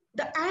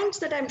the ants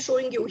that I'm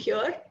showing you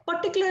here,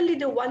 particularly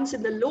the ones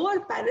in the lower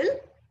panel.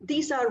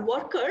 These are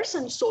workers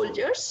and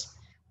soldiers.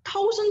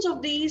 Thousands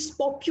of these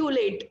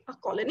populate a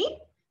colony,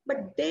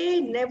 but they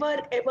never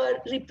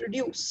ever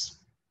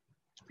reproduce,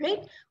 right?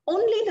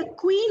 Only the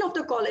queen of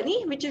the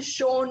colony, which is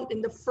shown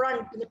in the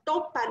front, in the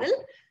top panel,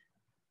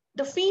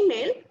 the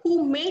female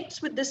who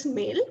mates with this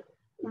male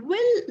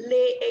will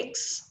lay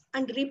eggs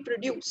and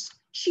reproduce.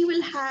 She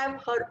will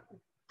have her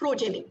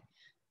progeny.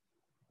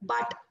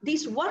 But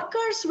these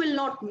workers will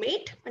not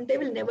mate and they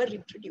will never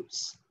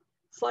reproduce.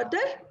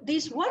 Further,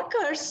 these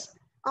workers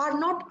are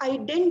not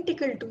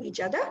identical to each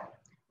other.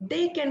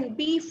 They can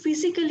be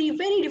physically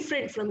very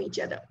different from each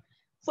other.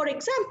 For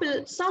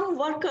example, some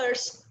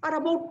workers are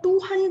about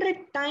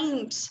 200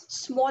 times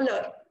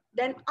smaller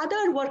than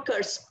other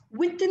workers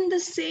within the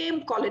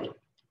same colony,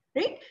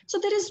 right? So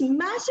there is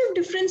massive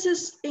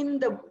differences in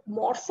the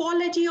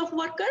morphology of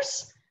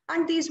workers,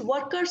 and these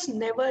workers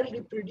never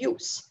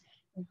reproduce.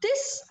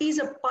 This is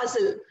a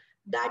puzzle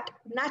that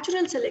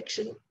natural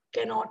selection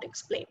cannot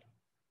explain,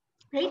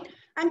 right?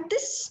 And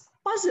this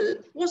puzzle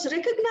was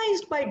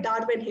recognized by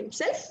Darwin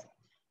himself.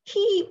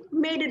 He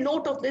made a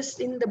note of this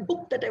in the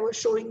book that I was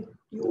showing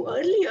you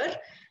earlier,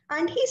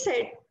 and he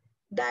said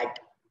that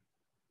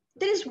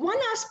there is one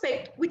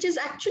aspect which is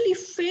actually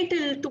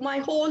fatal to my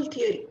whole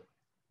theory.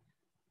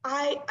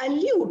 I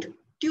allude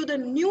to the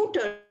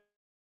neuters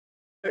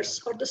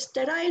or the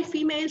sterile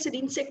females in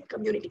insect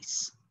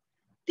communities.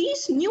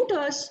 These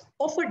neuters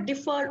often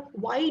differ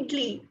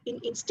widely in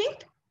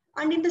instinct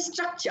and in the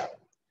structure,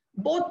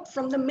 both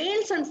from the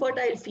males and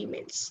fertile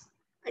females.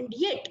 And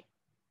yet,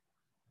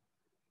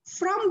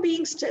 from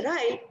being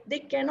sterile, they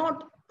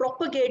cannot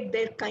propagate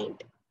their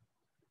kind.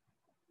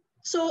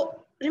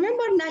 So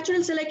remember,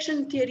 natural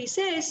selection theory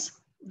says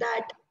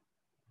that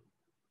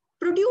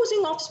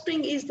producing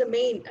offspring is the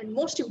main and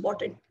most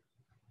important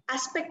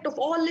aspect of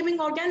all living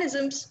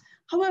organisms.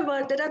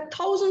 However, there are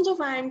thousands of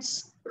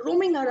ants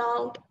roaming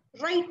around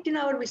right in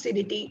our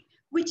vicinity,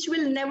 which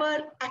will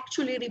never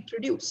actually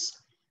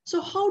reproduce. So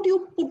how do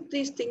you put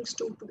these things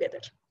two together,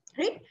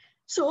 right?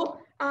 So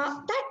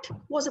that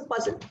was a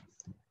puzzle.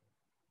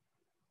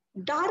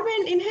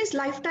 Darwin in his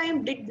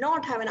lifetime did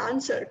not have an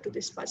answer to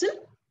this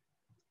puzzle.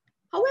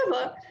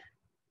 However,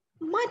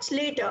 much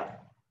later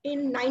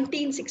in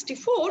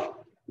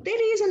 1964,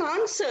 there is an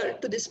answer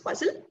to this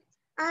puzzle,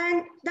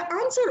 and the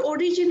answer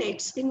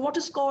originates in what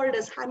is called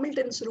as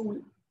Hamilton's rule,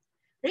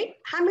 right?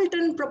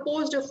 Hamilton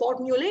proposed a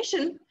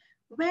formulation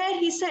where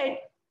he said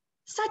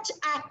such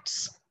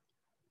acts,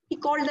 he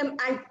called them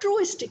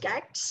altruistic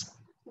acts,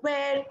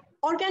 where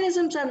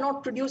organisms are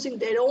not producing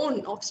their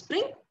own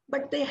offspring,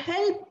 but they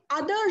help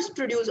others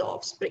produce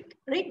offspring,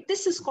 right?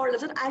 This is called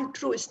as an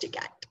altruistic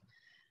act.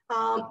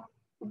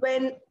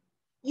 When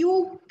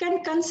you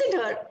can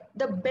consider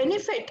the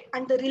benefit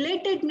and the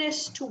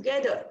relatedness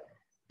together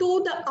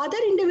to the other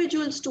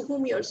individuals to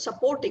whom you're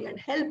supporting and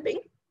helping,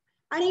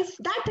 and if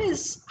that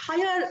is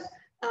higher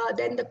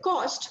than the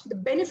cost, the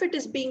benefit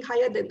is being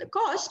higher than the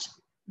cost,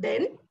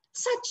 then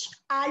such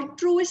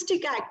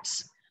altruistic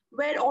acts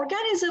where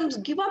organisms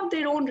give up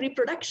their own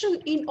reproduction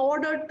in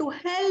order to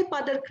help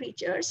other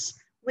creatures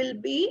will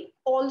be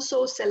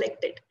also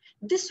selected.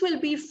 This will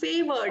be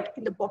favored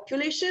in the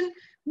population.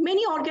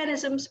 Many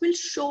organisms will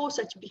show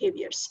such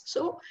behaviors.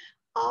 So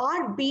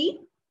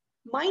RB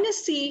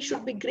minus C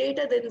should be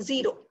greater than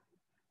 0,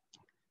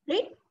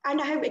 right?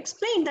 And I have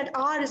explained that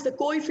R is the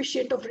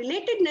coefficient of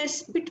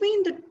relatedness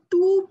between the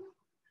two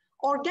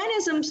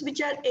organisms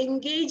which are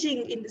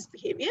engaging in this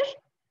behavior.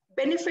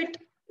 Benefit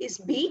is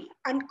B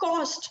and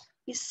cost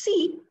is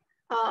C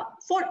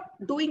for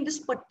doing this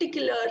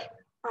particular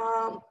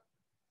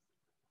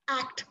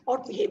act or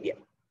behavior,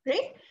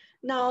 right?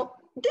 Now,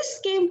 this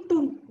came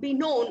to be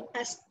known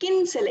as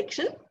kin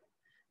selection.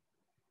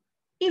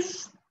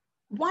 If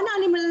one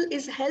animal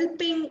is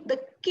helping the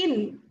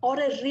kin or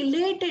a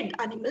related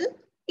animal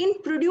in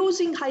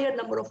producing higher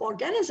number of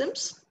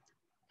organisms,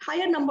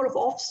 higher number of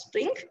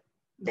offspring,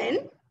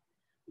 then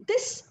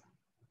this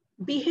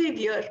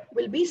behavior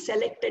will be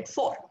selected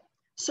for.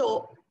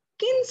 So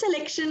kin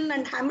selection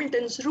and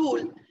Hamilton's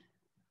rule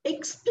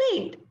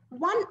explained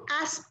one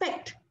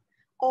aspect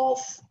of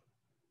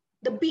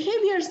the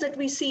behaviors that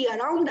we see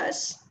around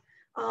us,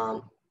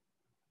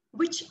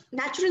 which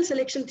natural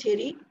selection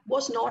theory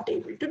was not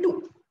able to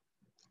do.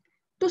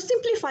 To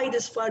simplify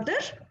this further,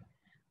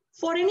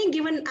 for any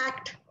given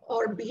act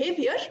or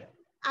behavior,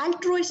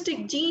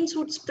 altruistic genes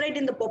would spread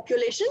in the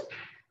population,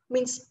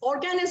 means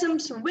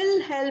organisms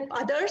will help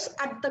others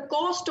at the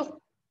cost of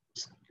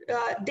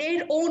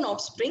their own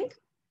offspring.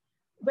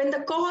 When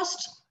the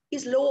cost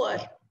is lower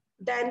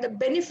than the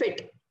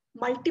benefit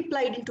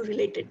multiplied into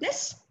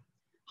relatedness.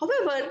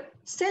 However,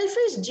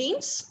 selfish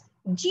genes,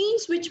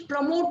 genes which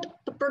promote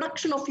the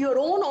production of your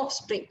own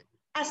offspring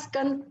as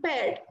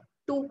compared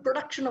to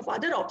production of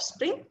other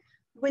offspring,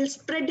 will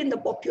spread in the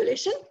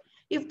population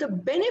if the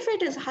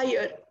benefit is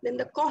higher than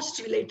the cost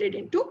related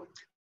into.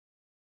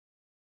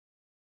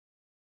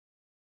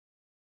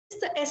 This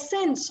is the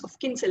essence of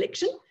kin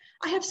selection.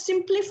 I have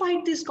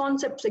simplified these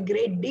concepts a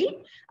great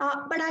deal,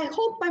 but I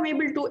hope I'm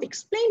able to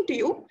explain to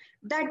you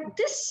that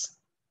this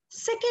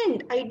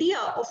second idea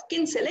of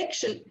kin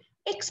selection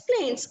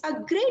explains a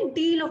great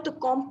deal of the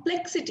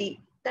complexity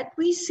that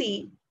we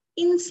see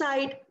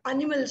inside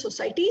animal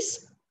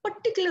societies,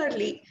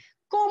 particularly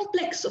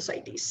complex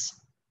societies.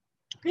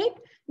 Right?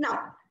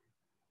 Now,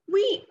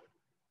 we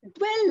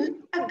dwell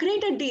a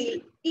greater deal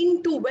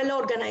into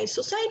well-organized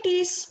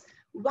societies.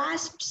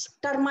 Wasps,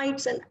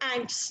 termites, and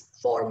ants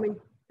form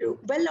into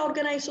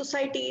well-organized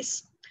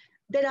societies.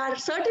 There are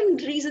certain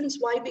reasons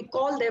why we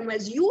call them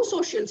as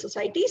eusocial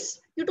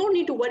societies. You don't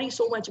need to worry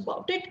so much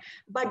about it,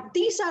 but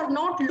these are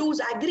not loose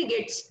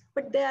aggregates,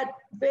 but they are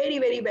very,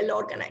 very well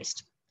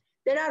organized.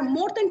 There are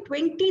more than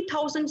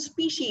 20,000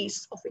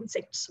 species of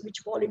insects which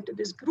fall into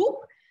this group,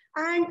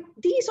 and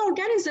these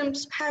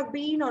organisms have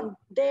been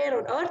there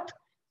on Earth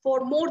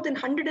for more than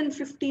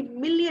 150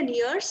 million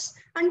years,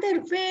 and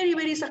they're very,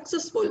 very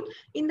successful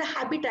in the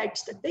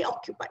habitats that they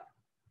occupy.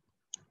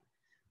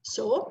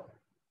 So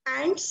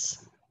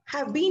ants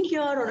have been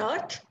here on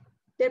Earth.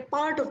 They're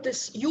part of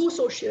this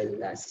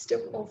eusocial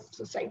system of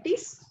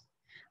societies,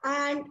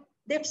 and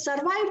they've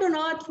survived on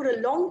Earth for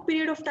a long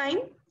period of time.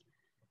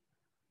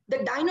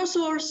 The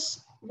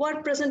dinosaurs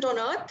were present on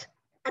Earth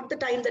at the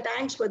time that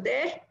ants were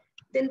there.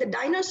 Then the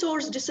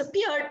dinosaurs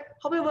disappeared.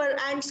 However,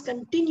 ants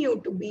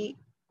continue to be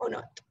on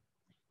Earth,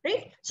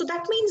 right? So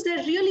that means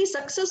they're really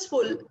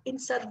successful in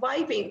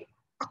surviving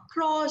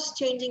across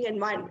changing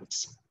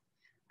environments.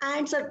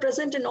 Ants are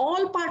present in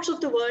all parts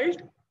of the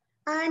world,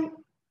 and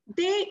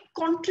they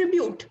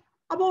contribute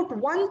about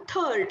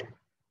 1/3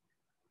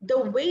 the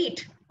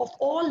weight of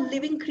all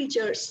living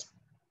creatures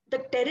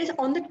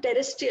on the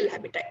terrestrial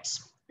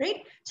habitats,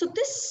 right? So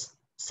this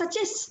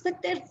suggests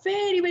that they're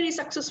very, very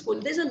successful.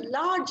 There's a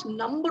large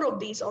number of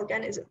these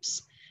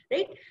organisms,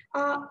 right?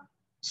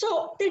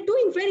 So they're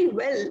doing very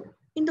well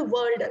in the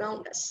world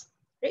around us,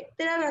 right?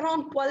 There are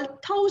around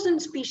 12,000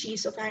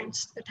 species of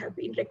ants that have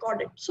been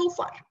recorded so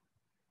far.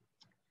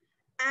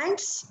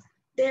 Ants,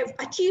 they have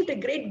achieved a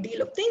great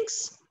deal of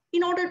things.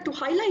 In order to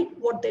highlight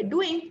what they're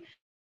doing,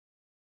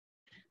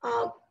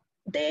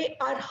 they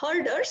are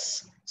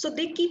herders. So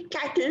they keep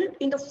cattle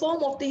in the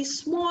form of these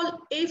small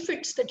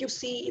aphids that you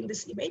see in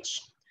this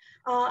image.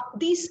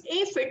 These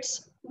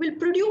aphids will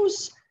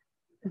produce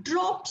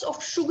drops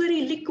of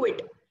sugary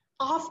liquid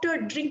after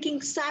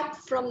drinking sap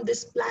from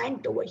this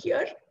plant over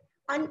here.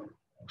 And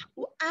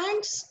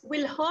ants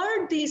will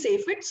herd these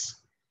aphids,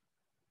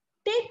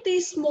 take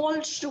these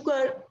small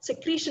sugar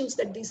secretions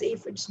that these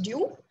aphids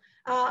do,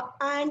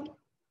 and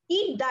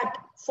eat that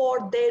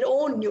for their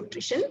own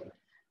nutrition.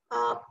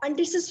 And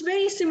this is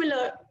very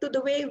similar to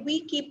the way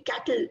we keep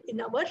cattle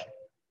in our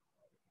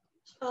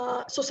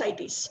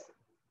societies.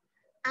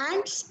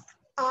 Ants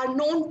are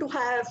known to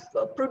have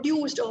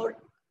produced or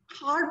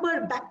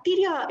harbor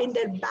bacteria in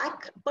their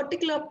back,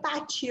 particular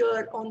patch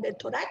here on their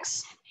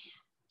thorax,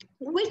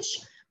 which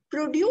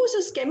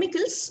produces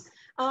chemicals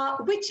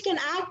which can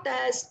act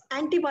as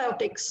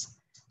antibiotics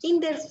in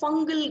their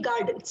fungal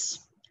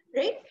gardens,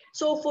 right?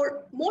 So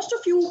for most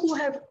of you who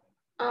have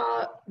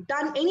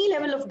done any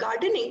level of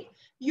gardening,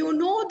 you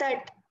know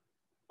that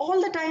all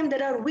the time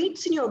there are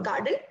weeds in your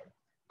garden,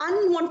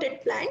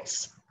 unwanted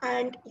plants,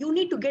 and you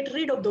need to get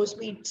rid of those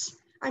weeds.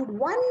 And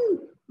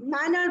one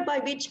manner by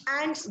which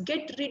ants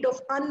get rid of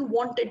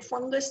unwanted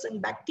fungus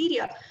and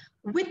bacteria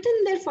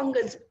within their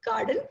fungus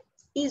garden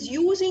is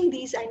using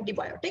these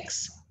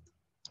antibiotics.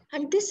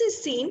 And this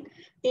is seen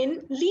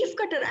in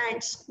leafcutter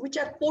ants, which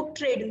are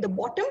portrayed in the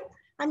bottom.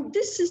 And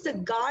this is the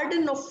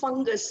garden of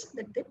fungus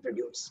that they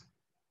produce.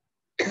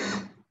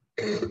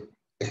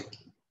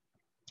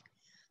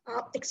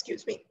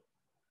 Excuse me.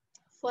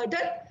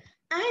 Further,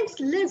 ants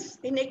live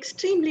in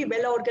extremely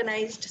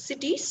well-organized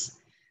cities.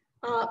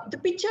 The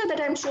picture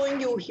that I'm showing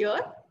you here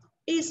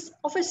is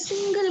of a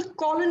single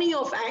colony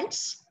of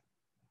ants,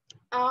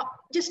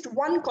 just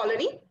one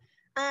colony.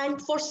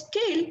 And for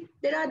scale,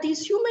 there are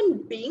these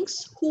human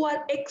beings who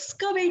are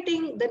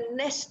excavating the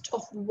nest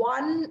of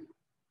one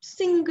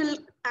single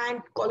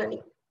ant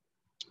colony.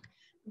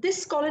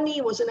 This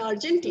colony was in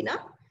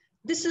Argentina,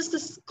 This is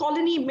this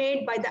colony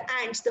made by the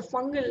ants, the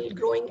fungal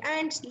growing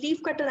ants,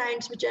 leafcutter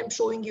ants, which I'm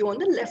showing you on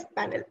the left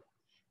panel.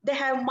 They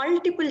have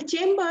multiple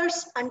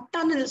chambers and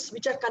tunnels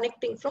which are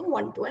connecting from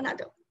one to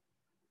another.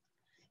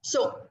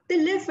 So they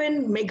live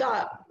in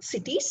mega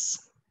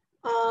cities.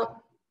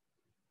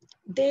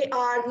 They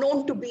are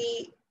known to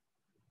be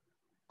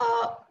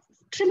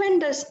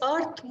tremendous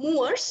earth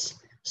movers.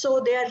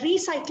 So they are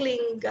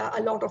recycling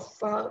a lot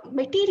of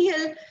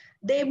material.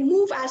 They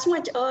move as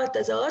much earth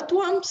as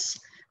earthworms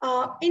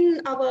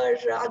in our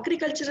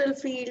agricultural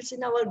fields,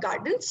 in our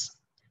gardens.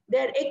 They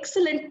are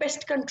excellent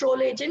pest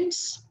control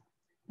agents.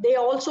 They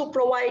also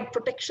provide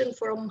protection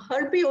from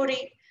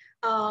herbivory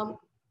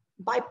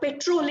by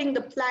patrolling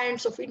the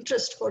plants of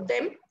interest for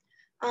them.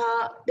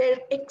 They're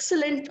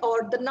excellent,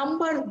 or the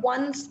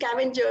 #1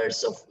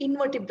 scavengers of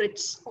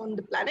invertebrates on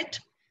the planet.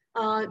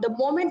 The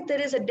moment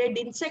there is a dead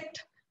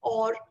insect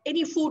or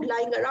any food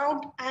lying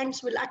around,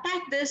 ants will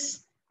attack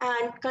this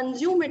and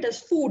consume it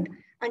as food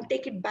and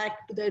take it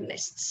back to their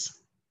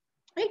nests.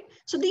 Right?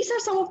 So these are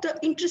some of the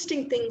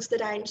interesting things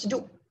that ants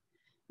do.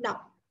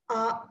 Now,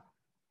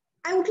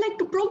 I would like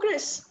to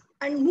progress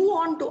and move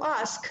on to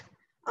ask,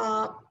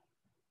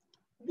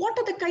 what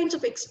are the kinds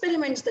of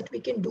experiments that we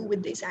can do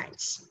with these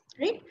ants,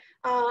 right?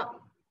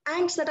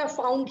 Ants that are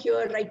found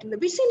here right in the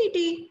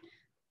vicinity.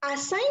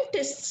 As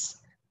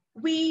scientists,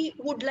 we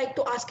would like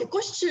to ask a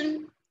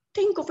question,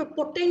 think of a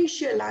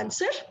potential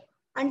answer,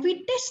 and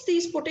we test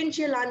these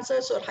potential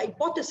answers or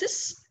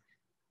hypotheses,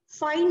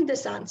 find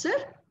this answer,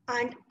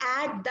 and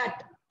add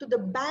that to the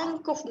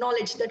bank of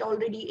knowledge that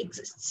already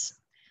exists.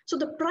 So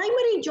the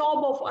primary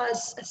job of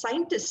us as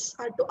scientists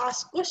are to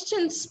ask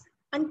questions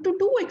and to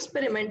do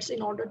experiments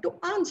in order to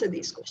answer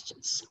these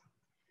questions.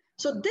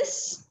 So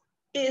this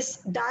is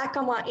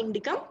Diacoma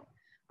indicum.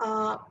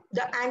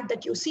 The ant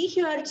that you see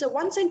here, it's a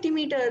 1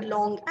 centimeter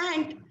long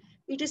ant.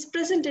 It is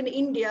present in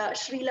India,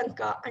 Sri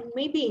Lanka, and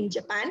maybe in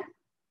Japan.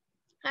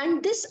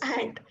 And this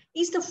ant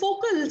is the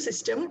focal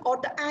system, or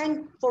the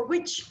ant for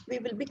which we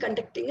will be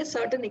conducting a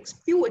certain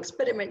few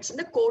experiments in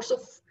the course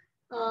of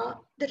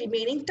the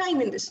remaining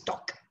time in this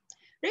talk.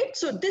 Right?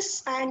 So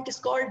this ant is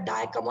called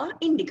Diacoma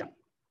indicum.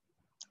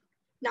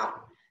 Now,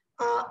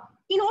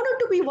 in order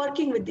to be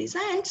working with these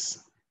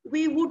ants,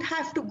 we would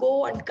have to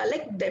go and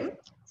collect them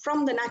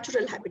from the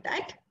natural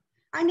habitat.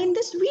 And in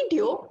this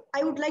video,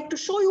 I would like to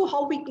show you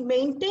how we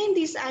maintain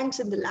these ants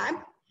in the lab.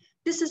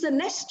 This is a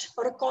nest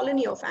or a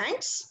colony of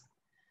ants.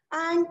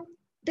 And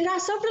there are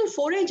several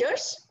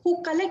foragers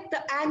who collect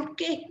the ant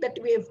cake that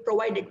we have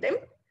provided them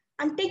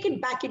and take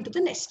it back into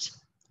the nest.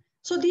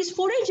 So these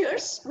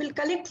foragers will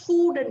collect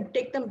food and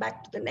take them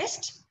back to the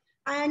nest.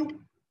 And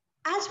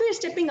as we are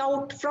stepping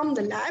out from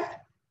the lab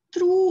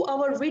through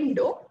our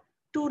window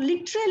to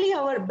literally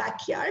our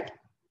backyard,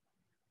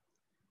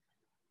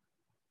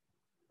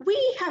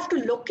 we have to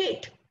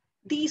locate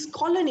these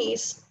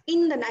colonies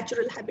in the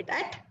natural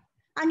habitat.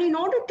 And in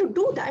order to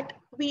do that,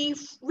 we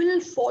will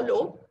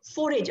follow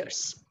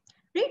foragers.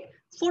 Right?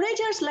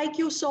 Foragers, like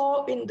you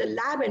saw in the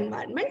lab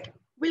environment,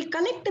 will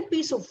collect a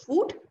piece of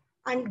food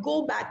and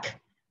go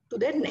back to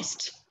their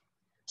nest.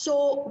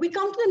 So we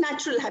come to the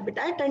natural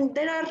habitat, and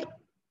there are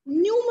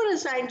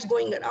numerous ants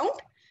going around,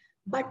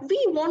 but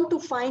we want to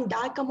find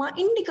Diacoma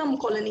indicum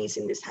colonies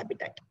in this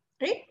habitat,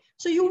 right?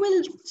 So you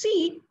will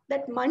see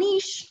that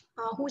Manish,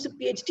 who is a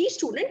PhD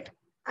student,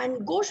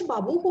 and Ghosh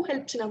Babu, who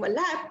helps in our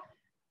lab,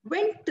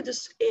 went to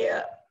this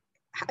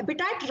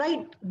habitat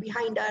right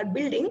behind our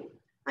building,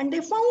 and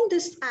they found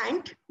this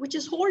ant, which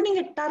is holding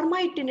a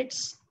termite in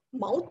its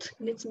mouth,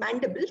 in its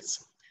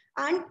mandibles,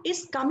 and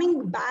is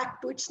coming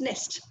back to its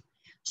nest.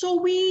 So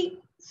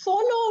we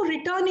follow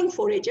returning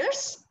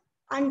foragers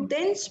and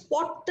then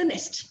spot the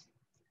nest.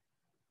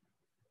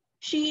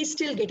 She is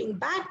still getting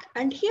back,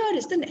 and here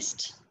is the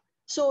nest.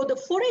 So the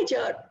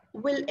forager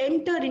will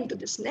enter into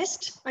this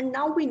nest, and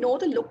now we know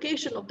the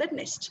location of that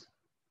nest.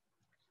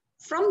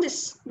 From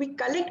this, we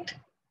collect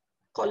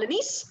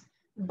colonies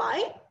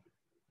by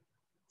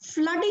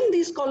flooding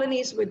these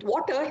colonies with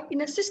water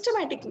in a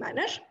systematic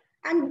manner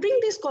and bring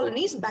these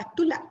colonies back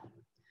to lab.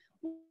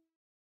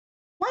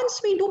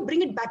 Once we do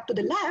bring it back to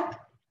the lab,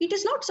 it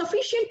is not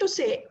sufficient to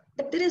say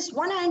that there is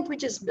one ant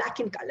which is black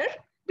in color.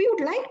 We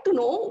would like to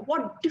know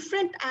what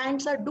different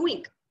ants are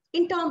doing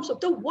in terms of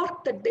the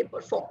work that they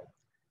perform.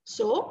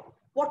 So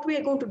what we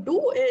are going to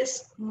do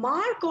is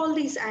mark all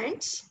these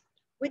ants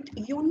with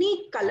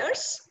unique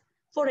colors.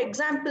 For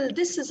example,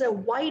 this is a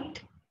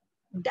white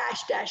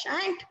dash dash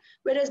ant,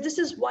 whereas this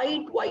is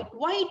white, white,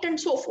 white, and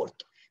so forth.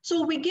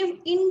 So we give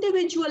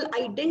individual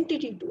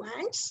identity to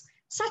ants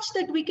such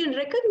that we can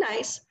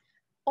recognize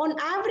on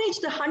average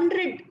the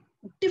 100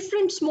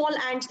 different small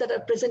ants that are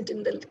present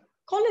in the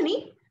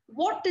colony,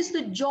 what is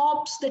the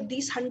jobs that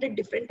these 100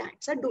 different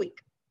ants are doing,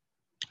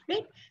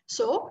 right?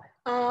 So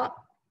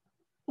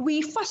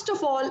we first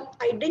of all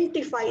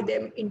identify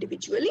them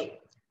individually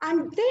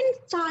and then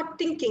start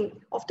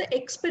thinking of the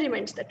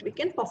experiments that we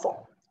can perform.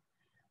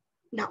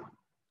 Now,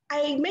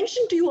 I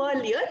mentioned to you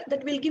earlier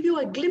that we'll give you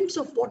a glimpse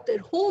of what their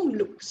home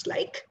looks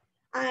like.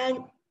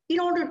 And in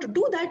order to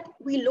do that,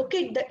 we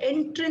locate the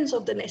entrance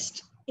of the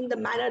nest in the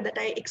manner that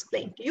I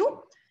explained to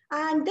you.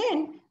 And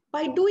then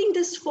by doing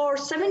this for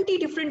 70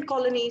 different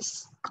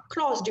colonies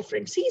across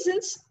different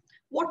seasons,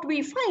 what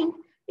we find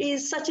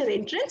is such an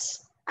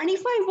entrance. And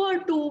if I were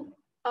to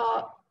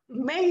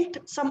melt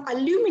some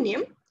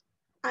aluminum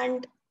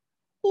and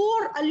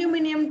pour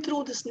aluminum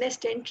through this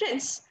nest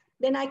entrance,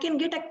 then I can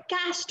get a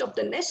cast of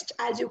the nest,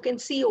 as you can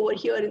see over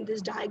here in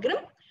this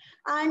diagram.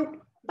 And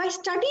by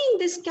studying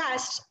this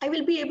cast, I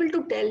will be able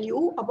to tell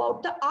you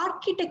about the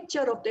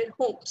architecture of their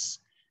homes,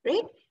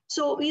 right?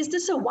 So is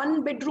this a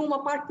one-bedroom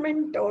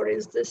apartment, or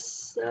is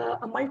this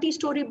a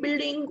multi-story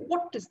building?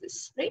 What is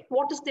this, right?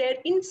 What is there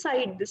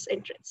inside this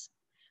entrance?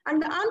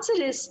 And the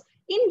answer is,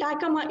 in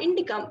Dicama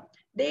indicum,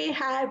 they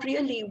have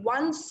really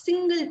one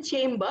single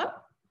chamber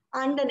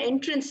and an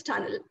entrance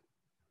tunnel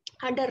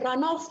and a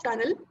runoff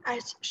tunnel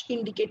as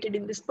indicated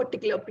in this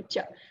particular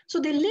picture. So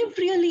they live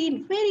really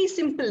in very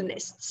simple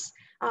nests.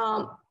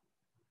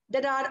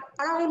 There are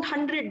around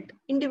 100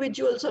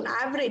 individuals on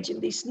average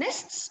in these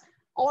nests.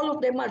 All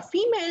of them are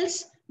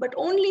females, but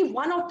only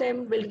one of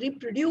them will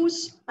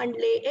reproduce and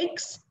lay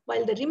eggs,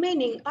 while the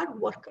remaining are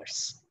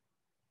workers.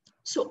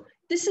 So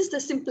this is the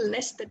simple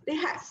nest that they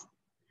have.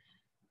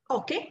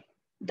 Okay,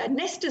 the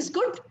nest is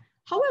good.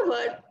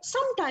 However,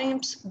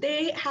 sometimes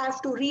they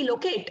have to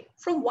relocate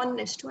from one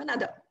nest to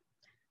another.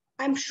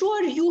 I'm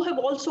sure you have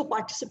also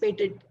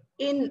participated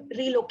in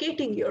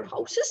relocating your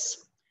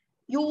houses.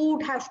 You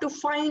would have to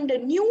find a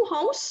new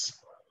house.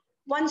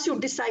 Once you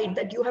decide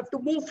that you have to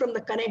move from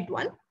the current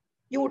one,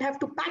 you would have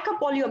to pack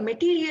up all your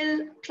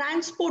material,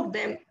 transport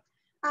them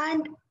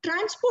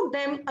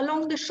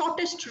along the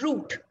shortest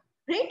route,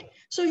 right?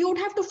 So you would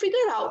have to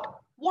figure out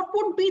what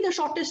would be the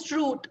shortest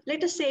route,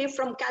 let us say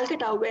from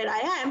Calcutta, where I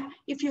am,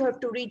 if you have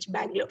to reach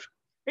Bangalore,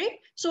 right?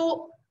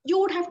 So you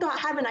would have to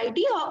have an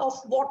idea of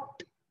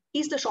what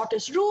is the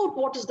shortest route,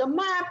 what is the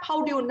map,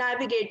 how do you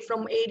navigate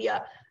from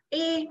area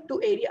A to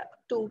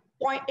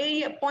point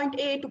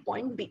A to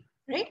point B,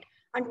 right?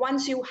 And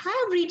once you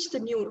have reached the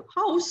new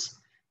house,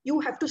 you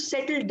have to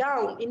settle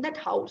down in that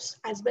house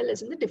as well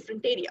as in the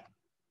different area.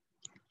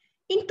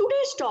 In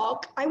today's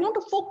talk, I want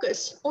to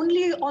focus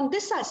only on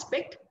this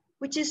aspect,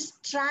 which is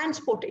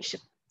transportation,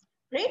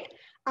 right?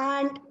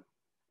 And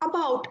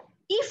about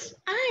if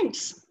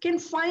ants can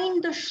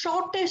find the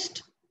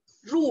shortest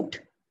route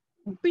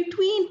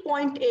between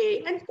point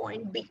A and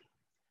point B,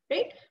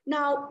 right?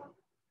 Now,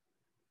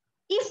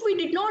 if we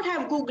did not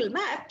have Google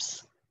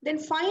Maps, then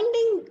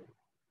finding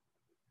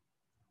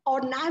or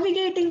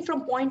navigating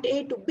from point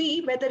A to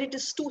B, whether it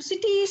is two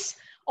cities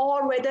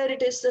or whether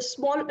it is a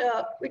small,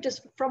 it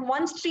is from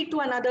one street to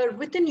another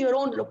within your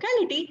own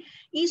locality,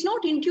 is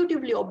not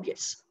intuitively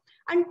obvious.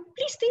 And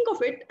please think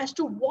of it as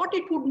to what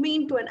it would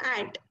mean to an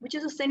ant, which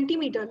is a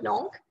centimeter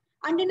long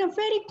and in a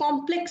very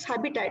complex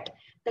habitat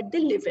that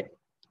they live in,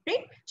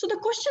 right? So the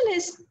question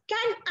is,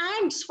 can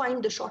ants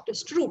find the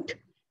shortest route?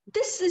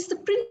 This is the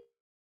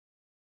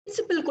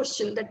principal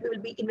question that we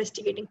will be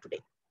investigating today.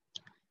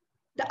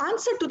 The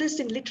answer to this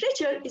in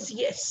literature is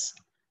yes.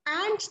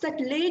 Ants that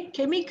lay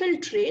chemical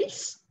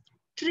trails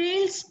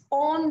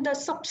on the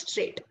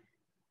substrate,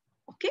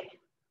 okay?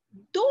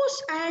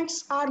 Those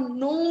ants are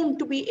known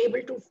to be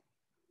able to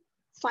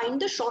find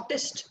the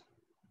shortest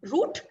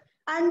route,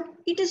 and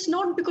it is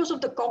not because of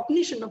the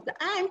cognition of the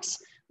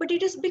ants, but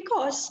it is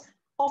because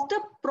of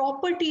the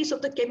properties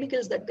of the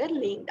chemicals that they're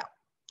laying down,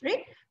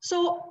 right?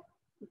 So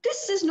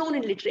this is known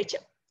in literature.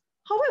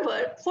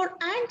 However, for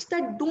ants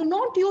that do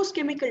not use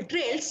chemical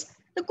trails,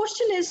 the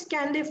question is,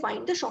 can they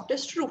find the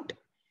shortest route?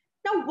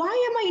 Now, why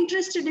am I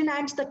interested in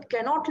ants that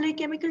cannot lay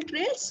chemical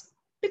trails?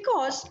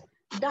 Because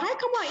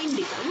Dicama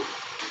indicum,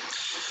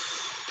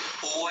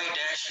 OY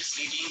dash is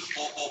leading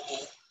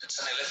OOO, it's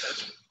an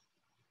LFL.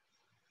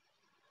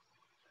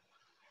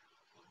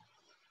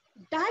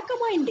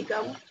 Dicama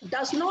indicum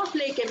does not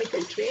lay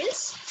chemical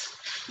trails,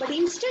 but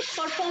instead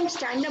performs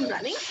tandem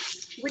running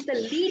with a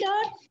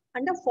leader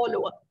and a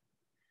follower.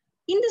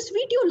 In this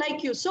video,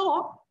 like you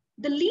saw,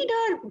 the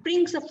leader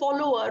brings a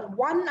follower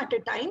one at a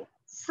time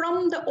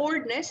from the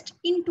old nest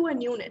into a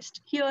new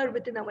nest here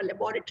within our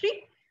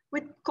laboratory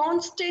with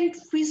constant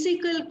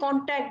physical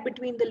contact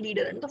between the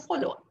leader and the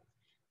follower.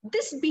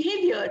 This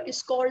behavior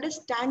is called as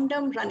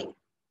tandem running.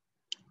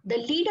 The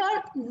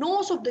leader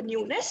knows of the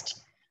new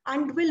nest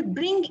and will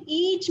bring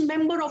each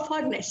member of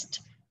her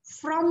nest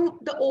from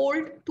the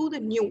old to the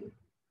new.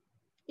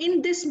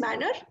 In this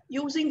manner,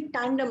 using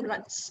tandem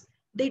runs,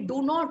 they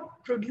do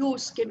not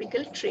produce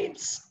chemical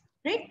trails,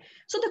 right?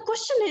 So the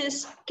question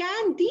is,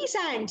 can these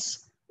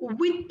ants,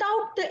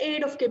 without the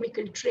aid of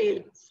chemical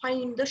trail,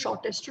 find the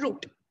shortest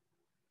route,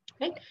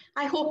 right?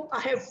 I hope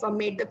I have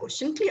made the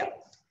question clear.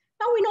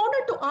 Now, in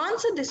order to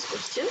answer this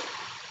question,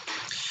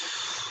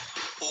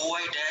 OY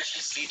dash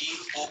is leading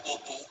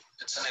OOO,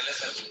 it's an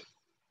LFL.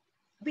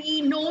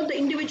 We know the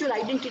individual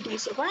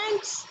identities of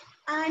ants,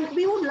 and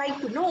we would like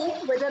to know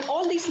whether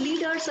all these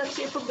leaders are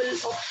capable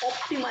of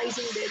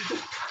optimizing their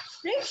route,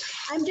 right?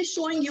 I'm just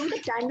showing you the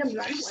tandem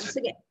run once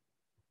again.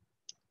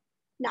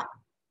 Now,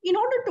 in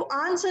order to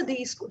answer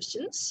these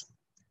questions,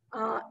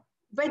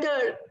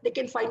 whether they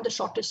can find the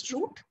shortest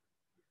route.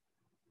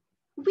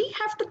 We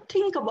have to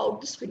think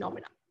about this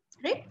phenomena,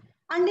 right?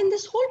 And in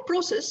this whole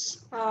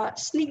process,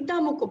 Snigdha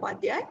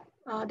Mukhopadhyay,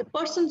 the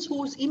persons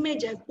whose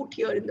image I've put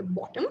here in the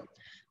bottom,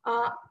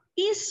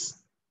 is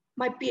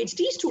my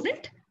PhD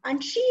student,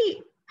 and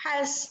she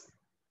has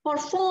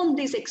performed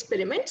these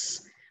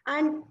experiments,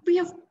 and we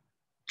have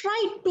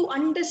tried to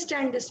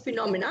understand this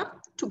phenomena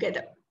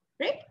together,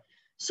 right?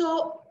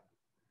 So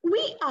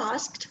we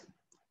asked,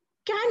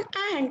 can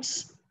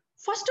ants,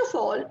 first of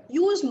all,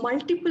 use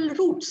multiple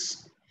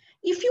routes?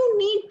 If you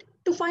need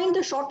to find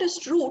the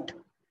shortest route,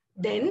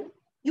 then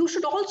you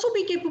should also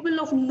be capable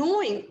of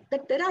knowing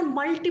that there are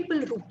multiple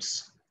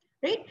routes,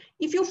 right?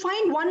 If you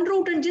find one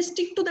route and just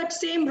stick to that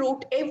same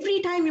route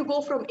every time you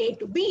go from A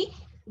to B,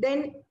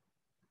 then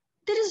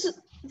there is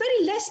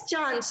very less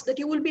chance that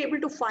you will be able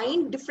to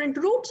find different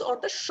routes or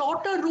the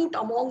shorter route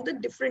among the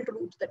different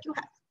routes that you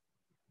have.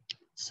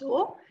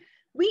 So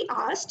we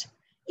asked,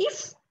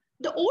 if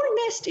the old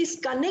nest is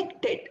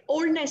connected,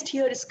 old nest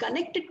here is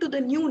connected to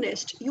the new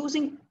nest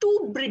using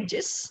two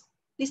bridges,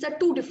 these are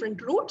two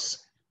different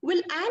routes,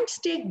 will ants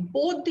take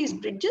both these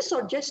bridges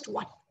or just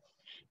one?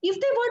 If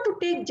they were to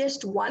take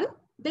just one,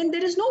 then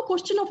there is no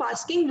question of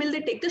asking, will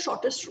they take the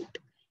shortest route?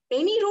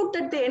 Any route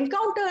that they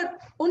encounter,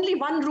 only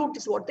one route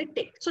is what they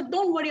take. So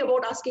don't worry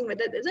about asking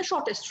whether there's a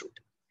shortest route.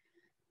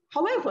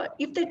 However,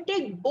 if they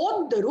take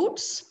both the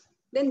routes,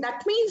 then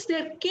that means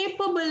they're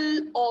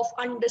capable of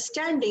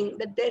understanding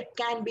that there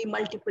can be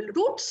multiple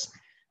routes,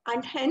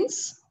 and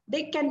hence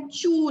they can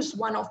choose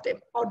one of them,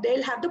 or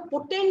they'll have the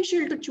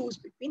potential to choose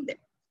between them.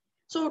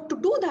 So to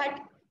do that,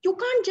 you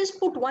can't just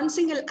put one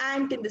single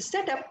ant in the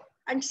setup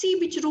and see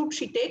which route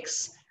she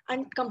takes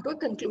and come to a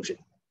conclusion.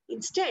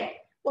 Instead,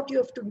 what you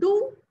have to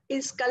do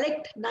is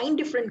collect 9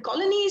 different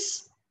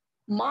colonies,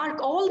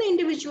 mark all the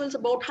individuals,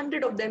 about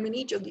 100 of them in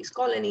each of these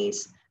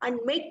colonies, and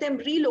make them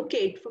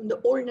relocate from the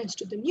old nest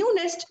to the new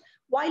nest,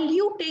 while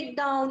you take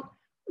down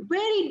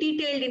very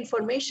detailed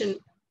information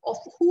of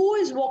who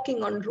is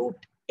walking on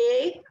route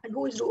A and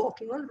who is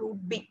walking on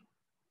route B,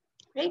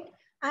 right?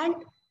 And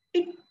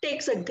it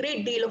takes a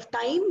great deal of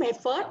time,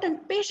 effort,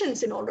 and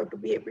patience in order to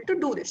be able to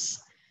do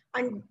this.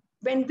 And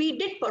when we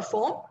did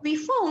perform, we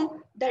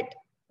found that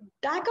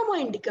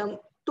Dicama indicum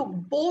took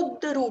both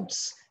the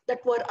routes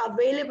that were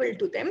available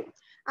to them,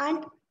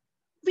 and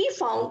we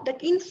found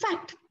that in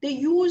fact they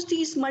used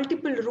these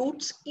multiple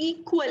routes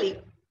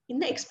equally in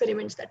the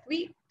experiments that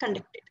we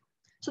conducted.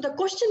 So the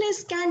question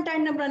is, can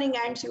tandem running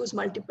ants use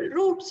multiple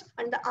routes?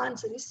 And the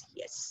answer is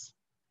yes.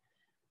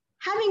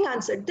 Having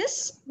answered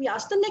this, we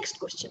ask the next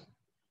question.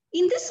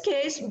 In this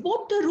case,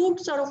 both the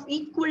routes are of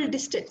equal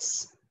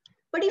distance.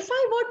 But if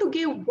I were to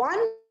give one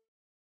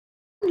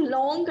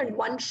long and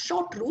one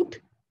short route,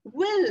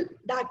 will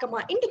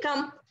Dicama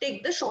indicum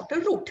take the shorter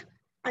route?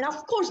 And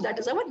of course, that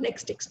is our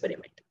next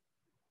experiment.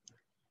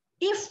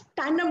 If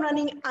tandem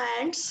running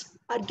ants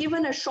are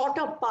given a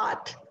shorter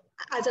path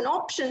as an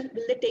option,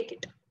 will they take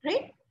it,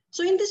 right?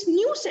 So in this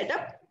new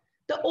setup,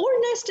 the old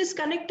nest is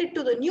connected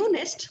to the new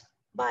nest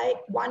by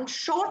one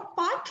short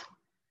path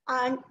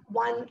and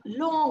one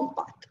long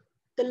path.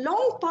 The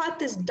long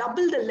path is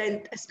double the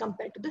length as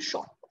compared to the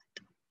short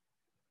path,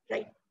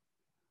 right?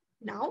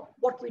 Now,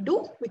 what we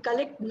do, we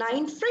collect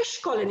 9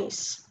 fresh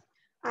colonies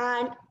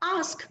and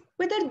ask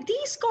whether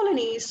these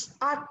colonies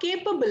are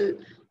capable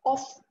of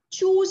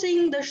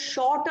choosing the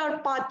shorter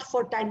path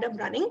for tandem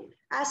running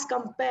as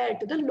compared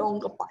to the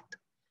longer path.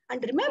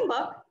 And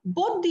remember,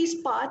 both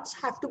these paths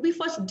have to be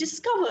first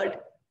discovered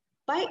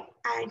by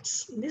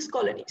ants in these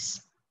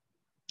colonies.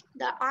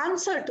 The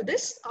answer to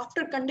this,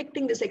 after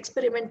conducting this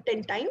experiment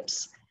 10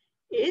 times,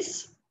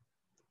 is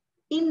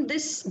in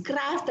this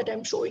graph that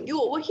I'm showing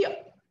you over here.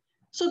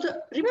 So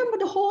remember,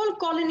 the whole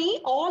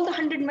colony, all the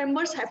 100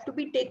 members have to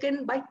be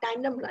taken by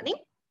tandem running,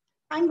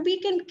 and we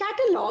can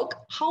catalog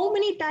how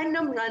many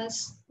tandem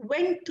runs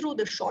went through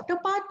the shorter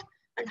path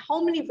and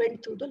how many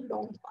went through the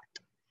long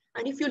path.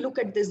 And if you look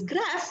at this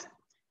graph,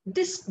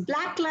 this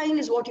black line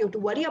is what you have to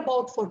worry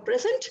about for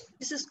present.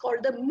 This is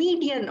called the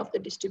median of the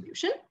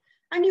distribution.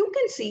 And you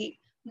can see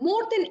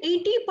more than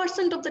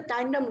 80% of the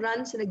tandem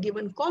runs in a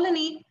given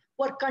colony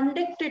were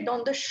conducted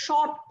on the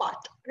short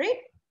path, right?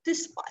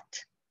 This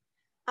path.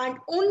 And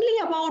only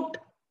about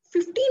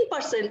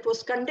 15%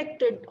 was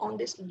conducted on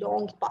this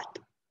long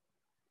path.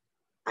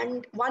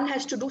 And one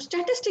has to do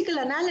statistical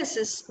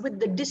analysis with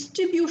the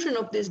distribution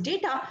of this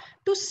data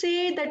to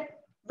say that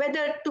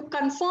whether to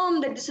confirm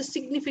that this is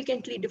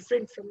significantly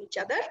different from each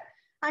other.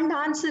 And the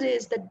answer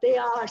is that they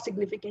are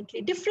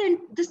significantly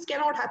different. This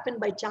cannot happen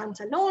by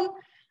chance alone.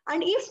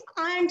 And if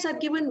ants are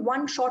given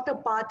one shorter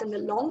path and a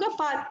longer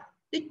path,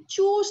 they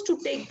choose to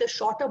take the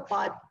shorter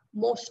path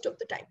most of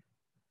the time,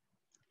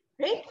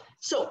 right?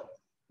 So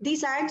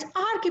these ants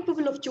are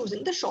capable of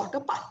choosing the shorter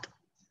path.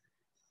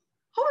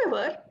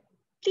 However,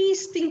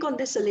 please think on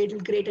this a little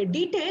greater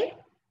detail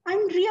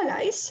and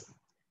realize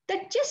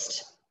that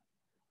just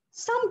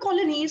some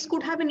colonies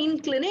could have an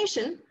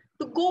inclination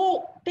to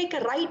go take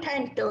a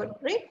right-hand turn,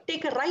 right?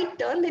 Take a right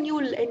turn, then you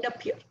will end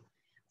up here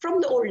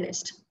from the old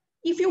nest.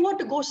 If you were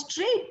to go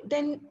straight,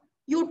 then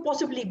you would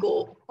possibly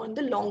go on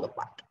the longer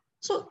path.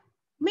 So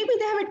maybe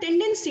they have a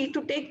tendency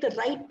to take the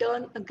right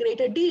turn a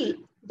greater deal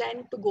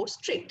than to go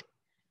straight.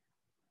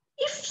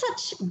 If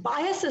such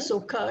biases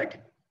occurred,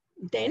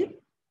 then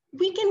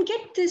we can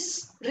get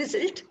this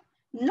result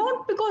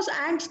not because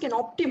ants can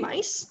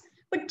optimize,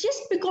 but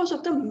just because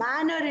of the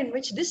manner in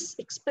which this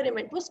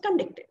experiment was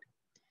conducted.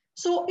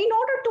 So in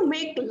order to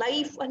make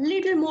life a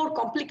little more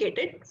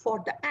complicated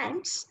for the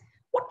ants,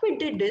 what we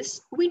did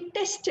is we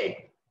tested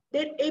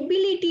their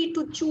ability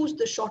to choose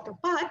the shorter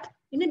path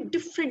in a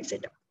different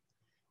setup.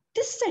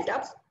 This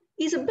setup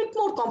is a bit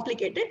more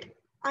complicated,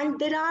 and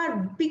there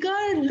are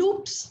bigger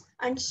loops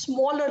and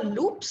smaller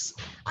loops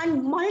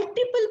and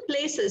multiple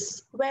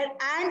places where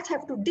ants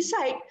have to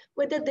decide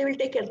whether they will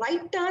take a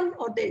right turn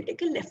or they'll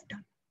take a left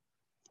turn.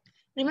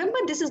 Remember,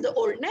 this is the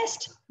old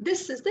nest,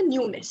 this is the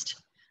new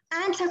nest.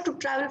 Ants have to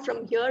travel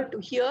from here to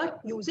here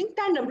using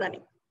tandem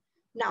running.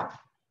 Now,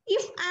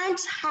 if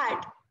ants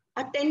had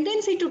a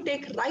tendency to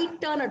take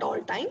right turn at all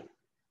time,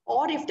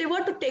 or if they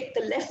were to take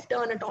the left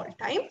turn at all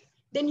time,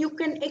 then you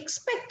can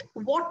expect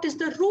what is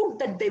the route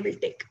that they will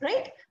take,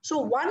 right? So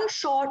one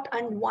short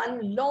and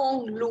one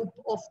long loop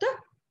of the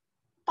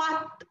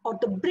path or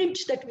the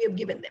bridge that we have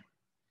given them.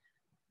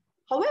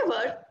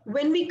 However,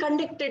 when we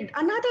conducted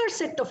another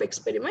set of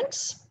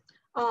experiments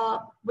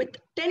with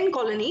 10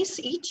 colonies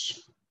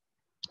each,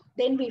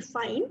 then we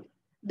find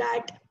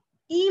that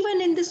even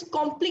in this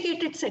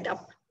complicated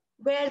setup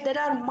where there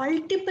are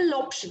multiple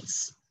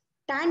options,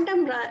 the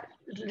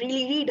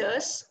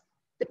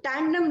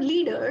tandem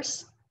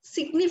leaders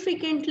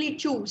significantly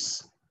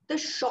choose the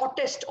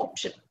shortest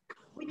option,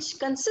 which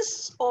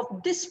consists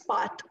of this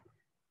path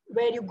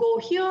where you go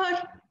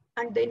here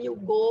and then you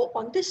go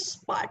on this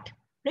part,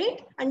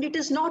 right? And it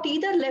is not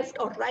either left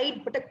or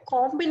right, but a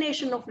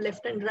combination of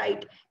left and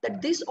right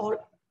that these all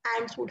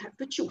ants would have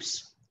to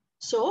choose.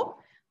 So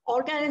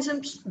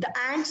organisms, the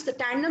ants, the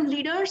tandem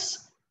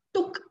leaders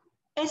took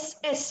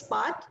SS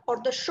path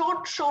or the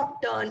short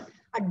turn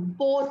at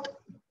both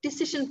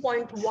decision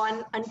point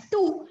 1 and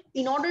 2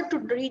 in order to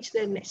reach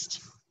their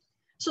nest.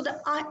 So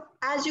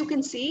as you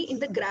can see in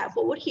the graph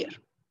over here.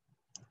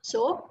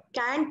 So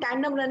can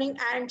tandem running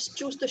ants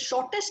choose the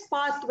shortest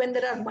path when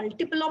there are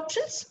multiple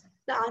options?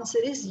 The answer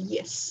is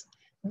yes.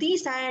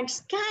 These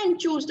ants can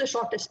choose the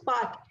shortest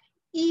path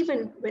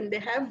even when they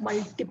have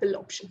multiple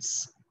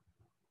options.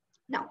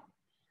 Now,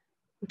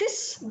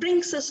 this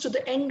brings us to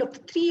the end of the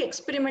 3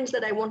 experiments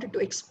that I wanted to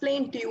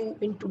explain to you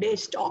in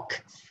today's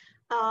talk.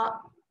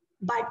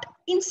 But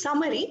in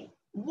summary,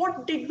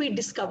 what did we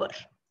discover,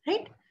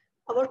 right?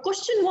 Our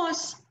question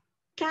was,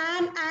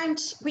 can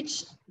ants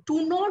which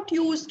do not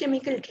use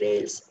chemical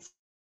trails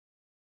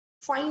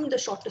find the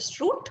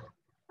shortest route?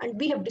 And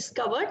we have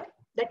discovered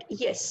that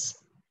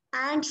yes,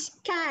 ants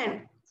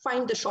can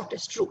find the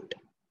shortest route,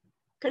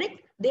 correct?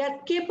 They are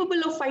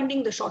capable of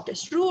finding the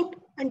shortest route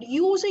and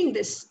using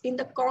this in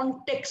the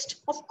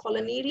context of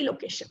colony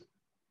relocation.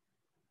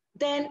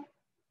 Then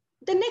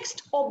the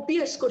next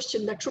obvious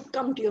question that should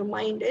come to your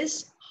mind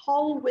is,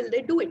 how will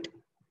they do it?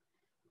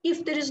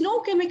 If there is no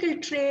chemical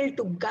trail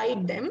to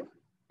guide them,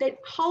 then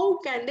how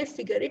can they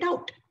figure it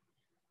out?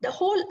 The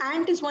whole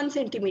ant is 1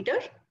 centimeter.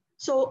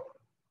 So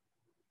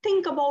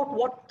think about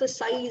what the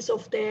size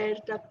of their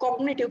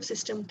cognitive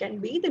system can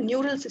be, the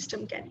neural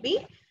system can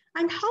be,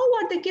 and how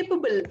are they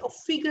capable of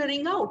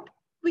figuring out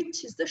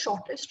which is the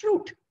shortest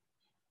route.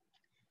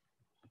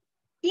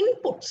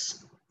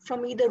 Inputs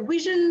from either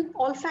vision,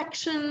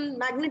 olfaction,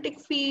 magnetic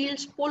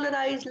fields,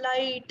 polarized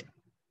light,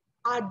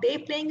 are they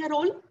playing a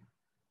role?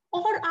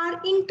 Or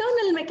are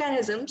internal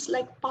mechanisms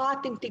like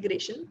path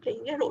integration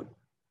playing a role?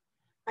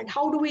 And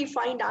how do we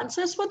find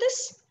answers for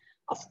this?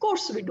 Of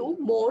course, we do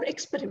more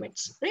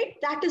experiments, right?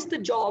 That is the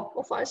job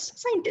of us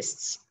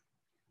scientists.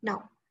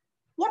 Now,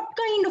 what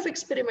kind of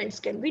experiments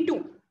can we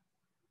do?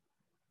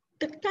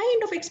 The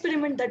kind of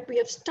experiment that we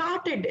have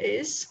started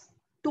is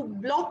to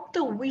block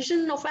the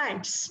vision of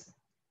ants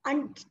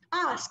and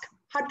ask,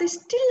 are they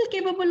still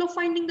capable of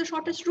finding the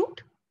shortest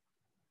route?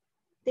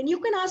 Then you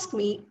can ask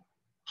me,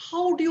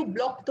 how do you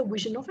block the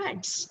vision of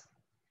ants?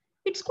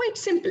 It's quite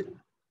simple.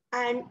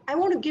 And I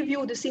want to give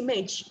you this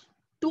image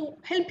to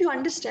help you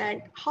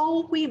understand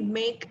how we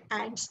make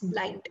ants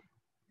blind.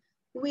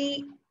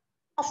 We,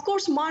 of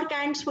course, mark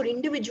ants for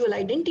individual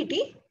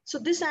identity. So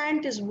this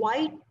ant is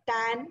white,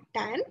 tan.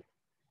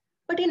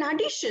 But in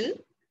addition,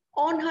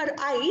 on her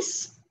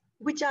eyes,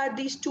 which are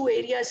these 2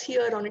 areas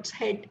here on its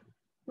head,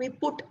 we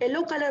put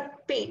yellow color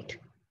paint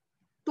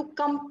to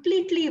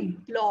completely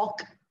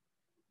block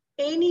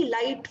any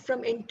light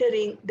from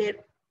entering their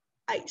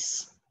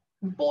eyes.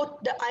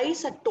 Both the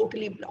eyes are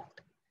totally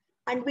blocked.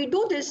 And we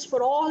do this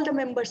for all the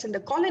members in the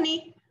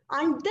colony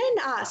and then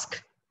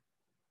ask,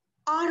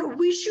 are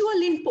visual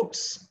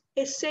inputs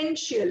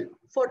essential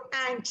for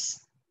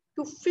ants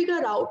to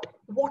figure out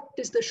what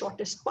is the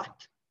shortest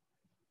path,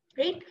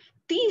 right?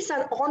 These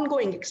are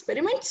ongoing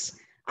experiments.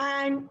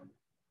 And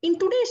in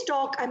today's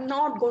talk, I'm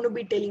not going to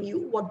be telling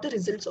you what the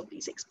results of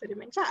these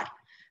experiments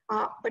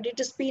are, but it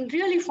has been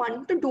really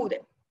fun to do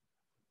them.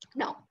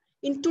 Now,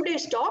 In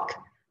today's talk,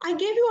 I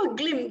gave you a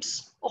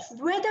glimpse of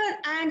whether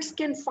ants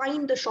can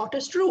find the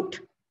shortest route,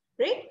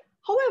 right?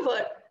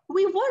 However,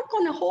 we work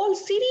on a whole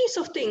series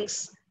of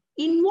things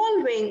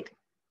involving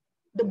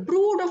the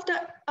brood of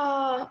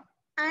the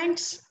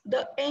ants,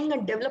 the young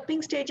and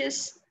developing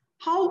stages,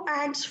 how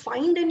ants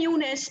find a new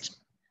nest,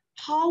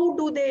 how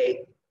do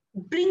they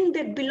bring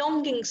their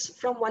belongings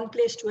from one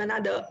place to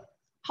another,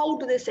 how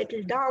do they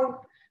settle down,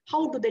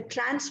 how do they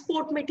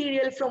transport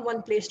material from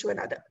one place to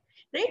another,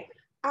 right?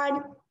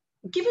 And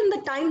given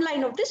the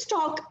timeline of this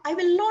talk, I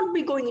will not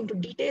be going into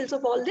details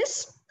of all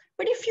this,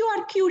 but if you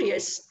are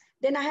curious,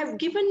 then I have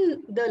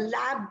given the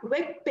lab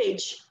web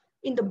page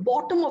in the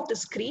bottom of the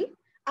screen,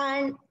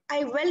 and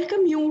I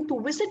welcome you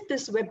to visit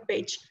this web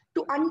page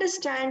to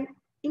understand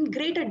in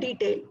greater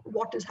detail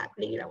what is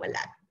happening in our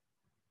lab,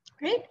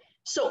 right?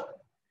 So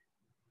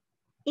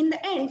in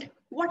the end,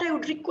 what I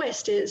would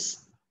request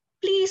is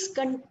please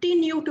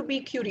continue to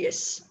be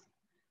curious,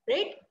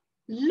 right?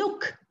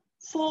 Look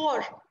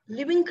for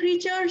living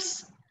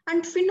creatures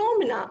and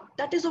phenomena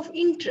that is of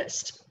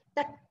interest,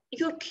 that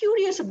you're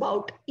curious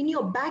about in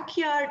your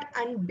backyard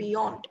and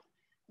beyond.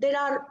 There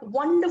are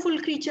wonderful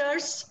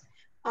creatures,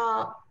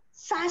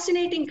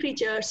 fascinating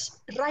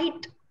creatures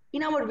right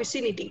in our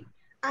vicinity.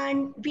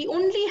 And we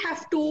only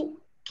have to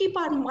keep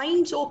our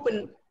minds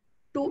open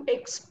to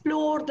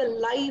explore the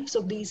lives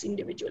of these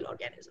individual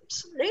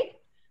organisms, right?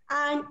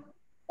 And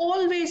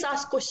always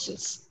ask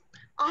questions.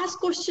 Ask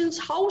questions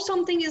how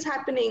something is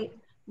happening,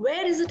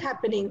 where is it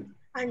happening,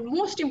 and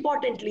most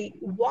importantly,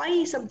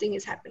 why something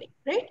is happening,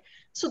 right?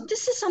 So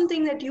this is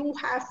something that you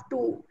have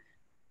to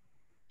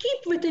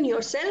keep within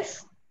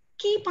yourself,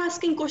 keep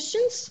asking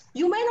questions.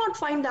 You may not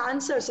find the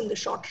answers in the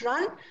short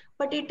run,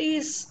 but it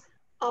is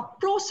a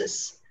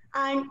process,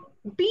 and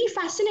be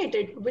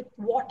fascinated with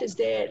what is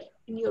there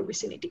in your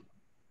vicinity,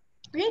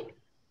 right?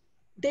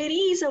 There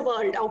is a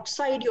world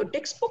outside your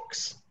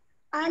textbooks,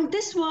 and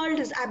this world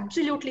is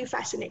absolutely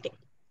fascinating.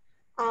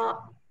 Uh,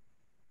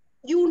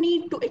 you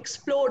need to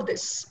explore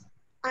this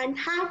and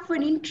have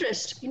an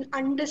interest in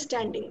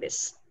understanding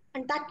this,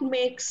 and that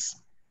makes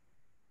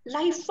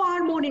life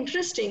far more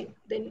interesting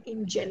than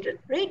in general,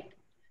 right?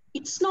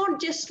 It's not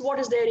just what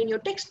is there in your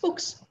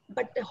textbooks,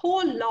 but a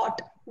whole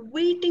lot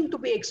waiting to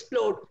be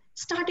explored,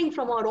 starting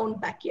from our own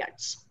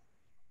backyards.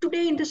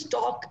 Today in this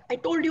talk, I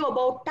told you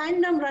about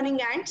tandem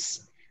running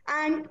ants,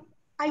 and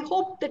I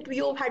hope that we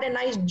have had a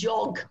nice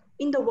jog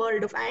in the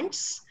world of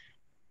ants,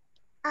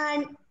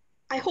 and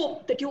I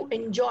hope that you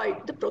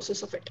enjoyed the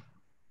process of it.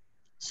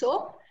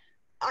 So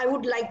I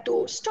would like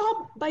to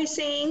stop by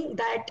saying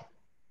that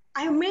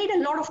I have made a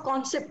lot of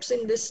concepts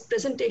in this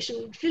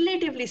presentation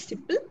relatively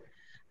simple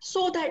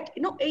so that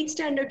 8th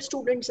standard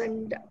students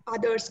and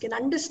others can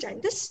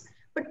understand this.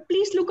 But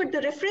please look at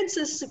the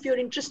references if you're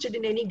interested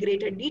in any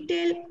greater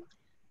detail.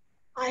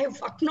 I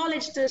have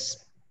acknowledged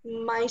this.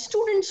 My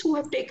students who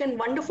have taken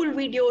wonderful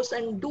videos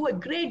and do a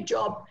great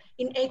job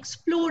in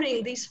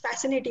exploring these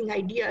fascinating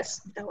ideas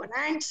with our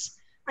ants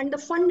and the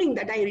funding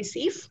that I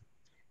receive.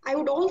 I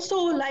would also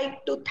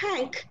like to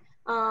thank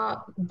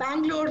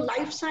Bangalore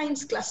Life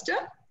Science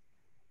Cluster,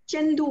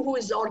 Chandu, who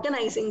is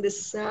organizing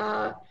this,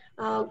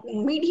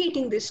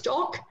 mediating this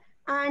talk,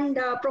 and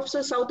Professor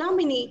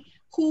Saudamini,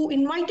 who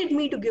invited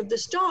me to give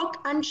this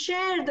talk and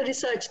share the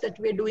research that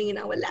we're doing in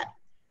our lab.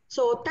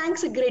 So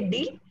thanks a great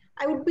deal.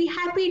 I would be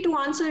happy to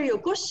answer your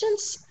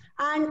questions.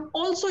 And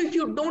also, if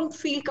you don't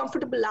feel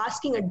comfortable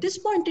asking at this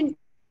point in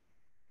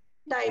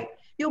time,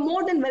 you're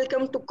more than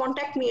welcome to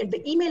contact me at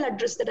the email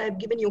address that I've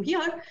given you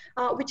here,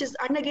 which is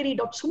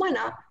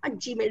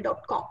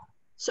annagiri.sumana@gmail.com.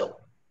 So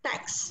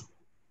thanks.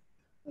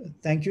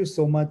 Thank you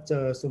so much,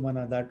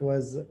 Sumana. That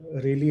was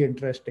really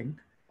interesting.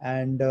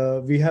 And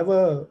we have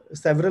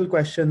several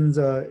questions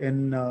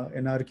in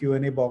our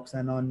Q&A box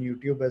and on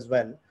YouTube as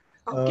well.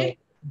 Okay.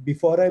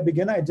 Before I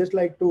begin, I'd just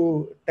like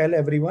to tell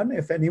everyone,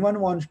 if anyone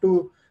wants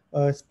to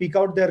speak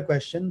out their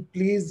question,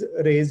 please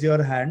raise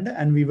your hand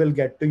and we will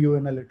get to you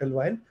in a little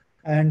while.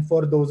 And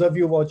for those of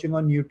you watching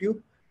on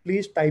YouTube,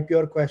 please type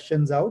your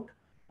questions out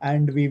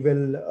and we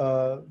will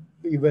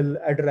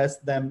address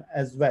them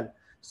as well.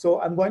 So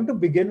I'm going to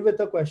begin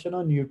with a question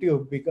on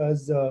YouTube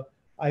because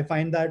I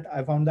found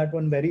that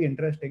one very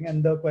interesting.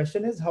 And the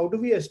question is, how do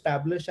we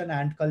establish an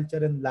ant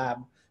culture in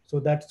lab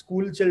so that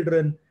school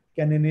children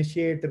can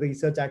initiate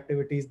research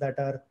activities that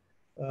are,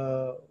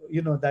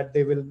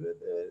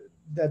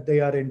 that they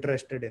are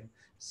interested in?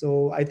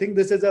 So I think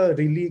this is a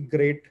really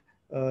great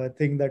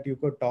thing that you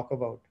could talk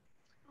about.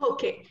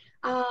 Okay.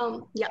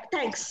 Yeah,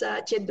 thanks,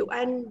 Chindu.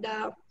 And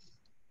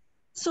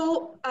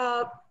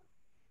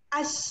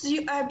as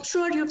I'm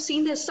sure you've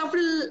seen, there's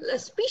several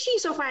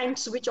species of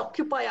ants which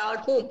occupy our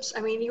homes.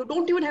 I mean, you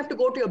don't even have to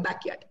go to your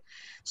backyard.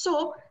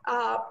 So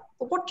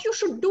what you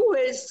should do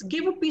is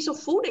give a piece of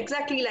food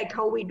exactly like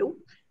how we do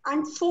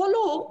and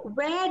follow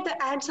where the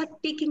ants are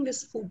taking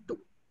this food to,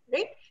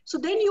 right? So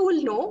then you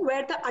will know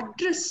where the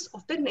address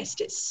of the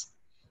nest is.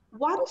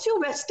 Once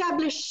you've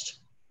established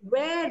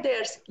where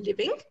they're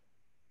living,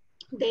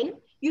 then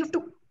you have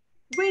to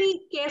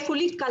very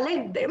carefully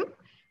collect them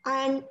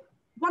and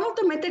one of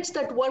the methods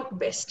that work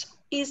best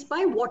is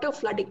by water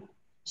flooding.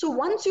 So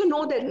once you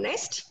know their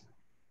nest,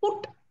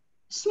 put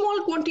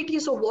small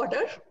quantities of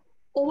water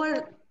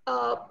over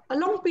a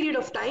long period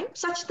of time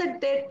such that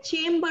their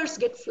chambers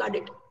get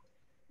flooded.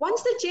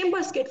 Once the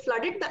chambers get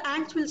flooded, the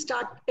ants will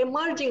start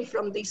emerging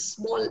from this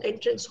small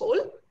entrance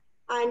hole,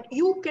 and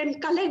you can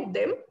collect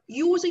them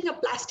using a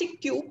plastic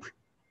tube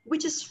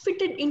which is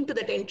fitted into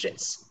that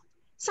entrance,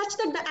 such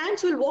that the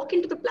ants will walk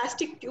into the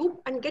plastic tube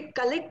and get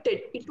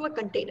collected into a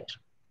container.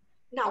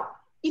 Now,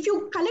 if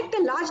you collect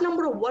a large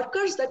number of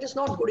workers, that is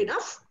not good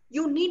enough.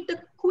 You need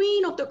the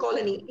queen of the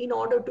colony in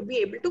order to be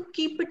able to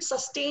keep it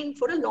sustained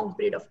for a long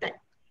period of time.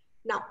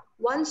 Now,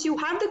 once you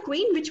have the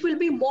queen, which will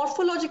be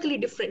morphologically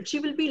different, she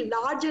will be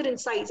larger in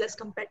size as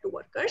compared to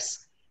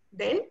workers,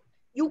 then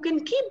you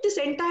can keep this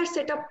entire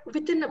setup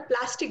within a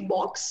plastic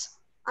box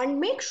and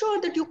make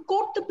sure that you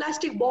coat the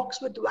plastic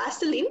box with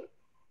Vaseline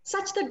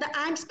such that the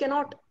ants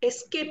cannot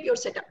escape your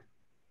setup.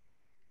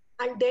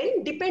 And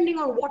then, depending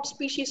on what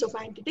species of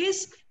ant it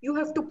is, you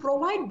have to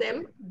provide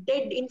them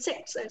dead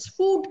insects as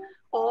food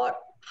or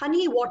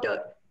honey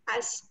water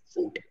as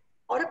food,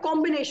 or a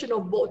combination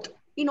of both,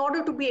 in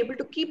order to be able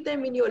to keep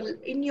them in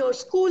your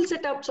school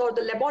setups or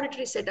the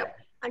laboratory setup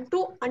and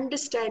to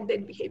understand their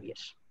behavior.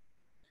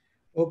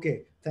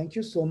 Okay, thank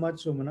you so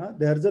much, Sumana.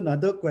 There's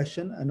another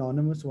question,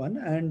 anonymous one,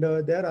 and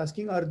they're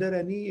asking, are there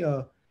any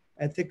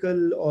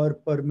ethical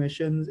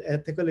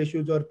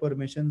issues or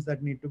permissions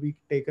that need to be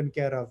taken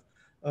care of,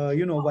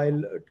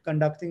 while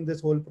conducting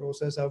this whole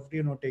process of,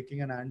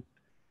 taking an ant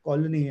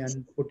colony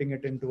and putting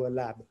it into a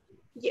lab?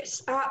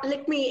 Yes,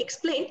 let me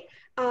explain.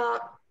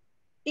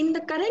 In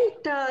the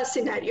current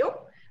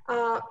scenario,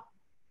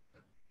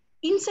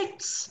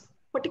 insects,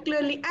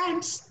 particularly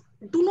ants,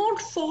 do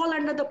not fall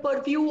under the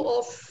purview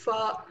of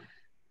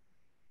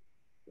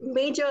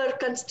major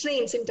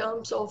constraints in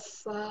terms of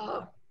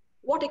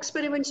what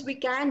experiments we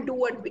can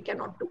do and we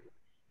cannot do.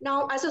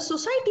 Now, as a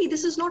society,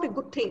 this is not a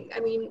good thing. I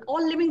mean,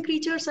 all living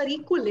creatures are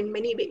equal in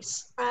many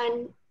ways,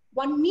 and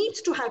one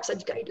needs to have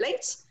such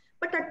guidelines.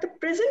 But at the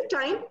present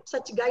time,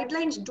 such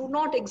guidelines do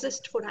not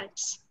exist for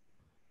ants.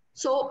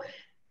 So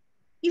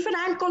if an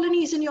ant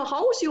colony is in your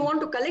house, you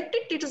want to collect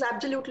it, it is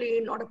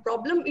absolutely not a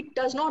problem. It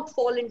does not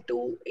fall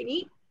into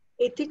any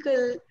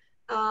ethical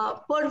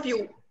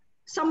purview.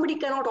 Somebody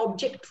cannot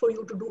object for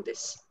you to do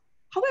this.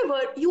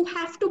 However, you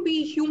have to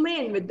be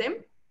humane with them.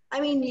 I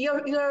mean,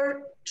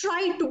 you're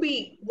trying to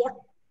be what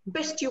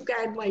best you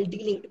can while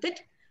dealing with it.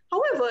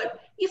 However,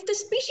 if the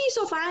species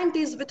of ant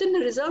is within a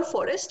reserve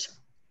forest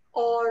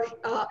or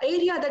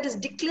area that is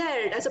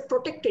declared as a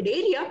protected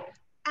area,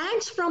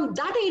 ants from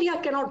that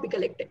area cannot be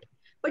collected.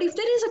 But if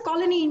there is a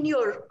colony in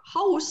your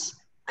house,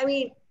 I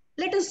mean,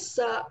 let us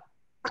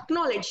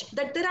acknowledge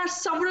that there are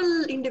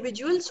several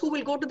individuals who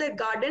will go to their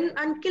garden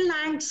and kill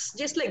ants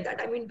just like that.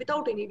 I mean,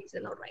 without any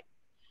reason or rhyme.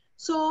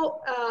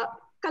 So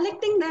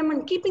collecting them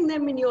and keeping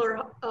them in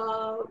your,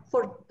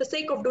 for the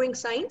sake of doing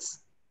science,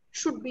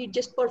 should be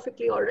just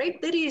perfectly all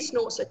right. There is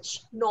no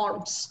such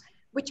norms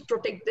which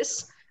protect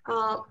this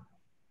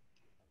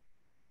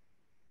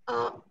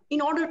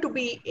in order to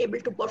be able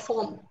to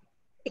perform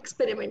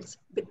experiments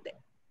with them.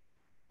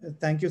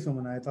 Thank you,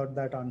 Sumana. I thought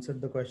that answered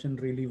the question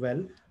really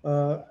well.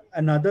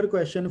 Another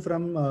question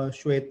from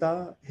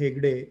Shweta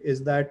Hegde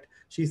is that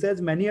she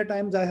says, many a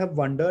times I have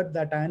wondered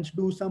that ants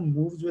do some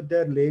moves with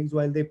their legs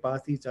while they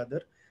pass each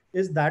other.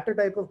 Is that a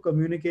type of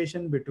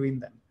communication between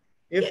them?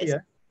 If yes,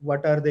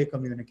 what are they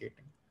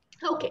communicating?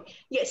 Okay,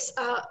 yes,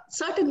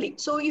 certainly.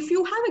 So if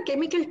you have a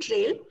chemical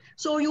trail,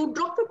 so you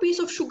drop a piece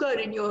of sugar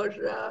in your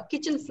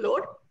kitchen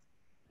floor,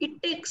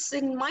 it takes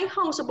in my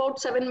house about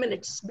 7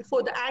 minutes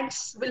before the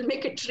ants will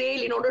make a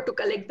trail in order to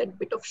collect that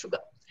bit of sugar.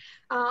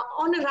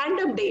 On a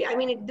random day, I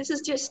mean, this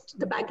is just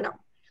the background.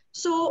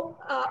 So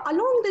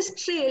along this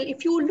trail,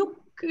 if you look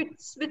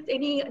with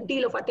any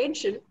deal of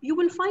attention, you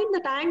will find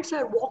that ants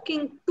are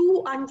walking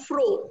to and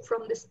fro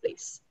from this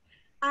place.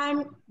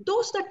 And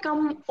those that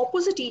come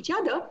opposite each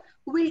other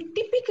will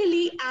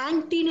typically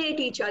antenate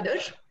each other,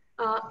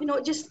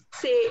 just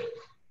say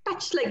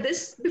touch like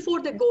this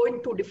before they go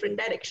in two different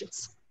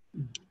directions.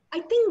 I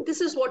think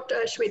this is what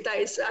Shweta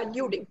is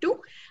alluding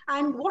to.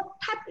 And what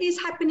is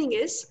happening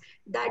is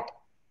that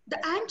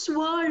the ants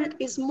world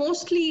is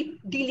mostly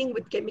dealing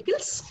with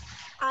chemicals,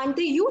 and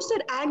they use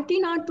their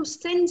antenna to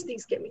sense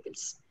these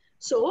chemicals.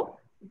 So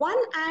one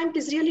ant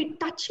is really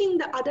touching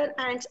the other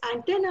ant's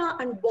antenna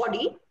and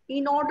body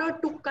in order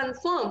to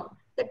confirm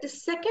that the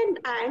second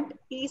ant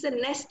is a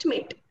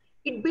nestmate.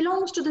 It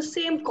belongs to the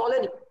same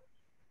colony.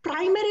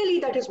 Primarily,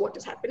 that is what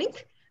is happening.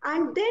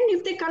 And then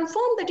if they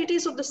confirm that it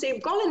is of the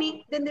same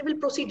colony, then they will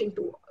proceed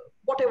into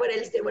whatever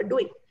else they were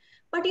doing.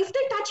 But if they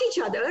touch each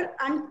other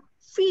and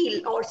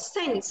feel or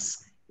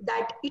sense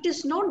that it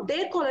is not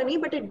their colony,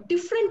 but a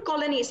different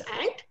colony's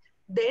ant,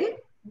 then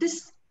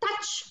this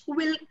touch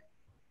will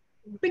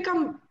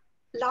become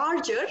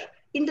larger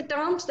in the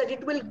terms that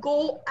it will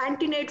go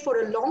antenate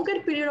for a longer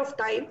period of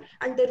time,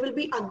 and there will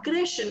be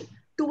aggression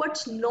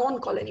towards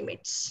non-colony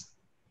mates.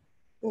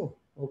 Oh,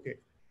 okay.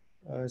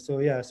 So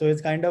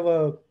it's kind of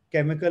a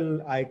chemical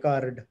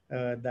iCard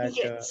that.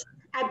 Yes,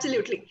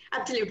 absolutely,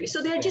 absolutely.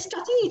 So they are Yeah. just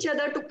touching each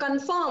other to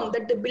confirm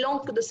that they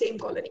belong to the same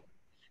colony.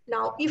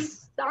 Now, if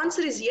the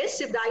answer is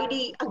yes, if the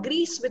ID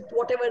agrees with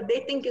whatever they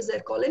think is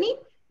their colony,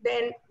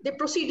 then they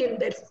proceed in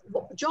their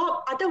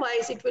job.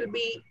 Otherwise,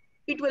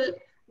 it will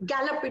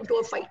gallop into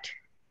a fight.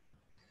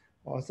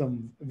 Awesome.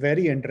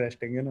 Very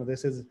interesting.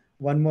 This is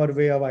one more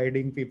way of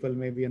hiding people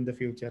maybe in the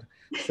future.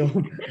 So,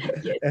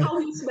 Yes, how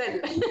you smell.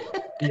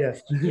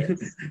 yes.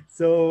 Yes.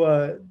 So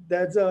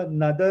that's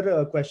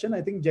another question.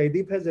 I think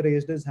Jaideep has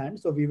raised his hand,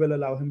 so we will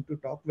allow him to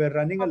talk. We're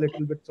running a Okay,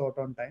 little bit short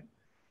on time.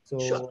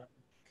 sure. So,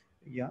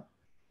 yeah.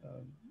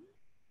 Uh,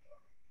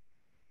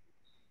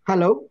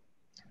 Hello.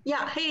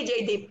 Yeah, hey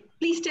Jaydeep,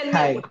 please tell me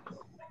Hi.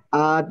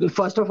 about.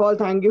 First of all,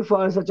 thank you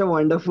for such a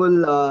wonderful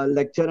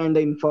lecture and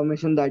the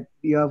information that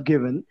you have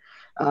given.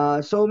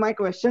 So my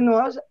question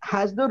was,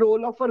 has the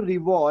role of a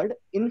reward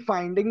in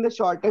finding the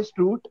shortest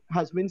route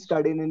has been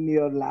studied in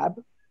your lab?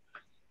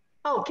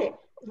 Okay,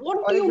 what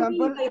do For you mean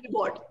example, by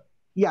reward?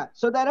 yeah,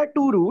 so there are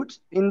two routes.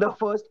 In the Oh,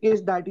 first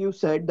case that you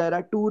said, there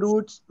are two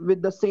routes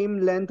with the same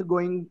length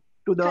going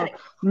to the correct.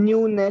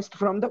 new nest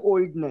from the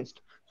old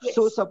nest.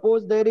 So Yes.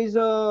 suppose there is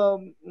a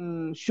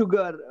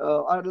sugar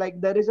or like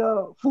there is a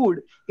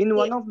food in Yes.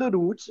 one of the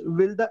routes,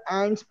 will the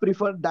ants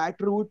prefer that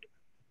route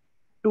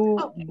to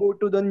Okay. go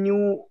to the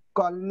new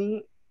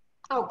colony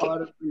Okay.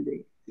 or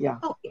building? Yeah,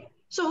 Okay.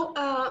 So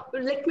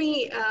let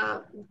me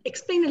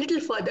explain a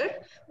little further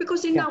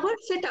because in yeah, our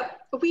setup,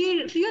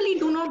 we really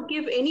do not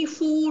give any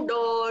food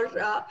or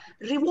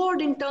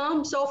reward in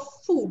terms of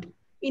food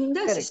in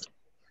the correct. system.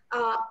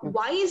 Yeah.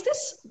 Why is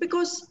this?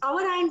 Because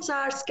our ants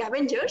are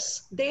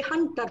scavengers, they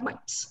hunt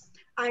termites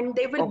and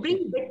they will Okay,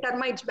 bring dead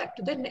termites back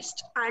to their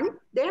nest and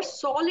they're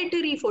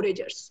solitary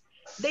foragers.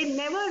 They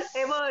never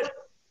ever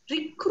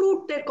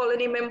recruit their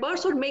colony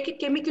members or make a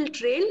chemical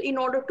trail in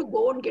order to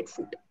go and get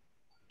food.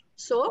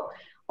 So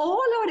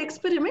all our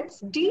experiments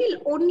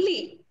deal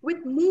only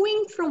with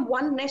moving from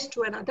one nest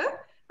to another,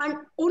 and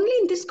only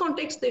in this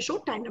context they show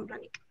tandem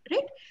running,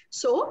 right?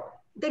 So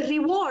the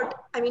reward,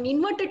 I mean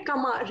inverted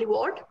comma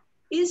reward,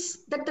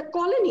 is that the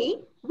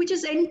colony which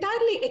is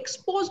entirely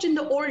exposed in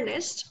the old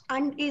nest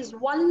and is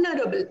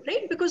vulnerable,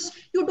 right? Because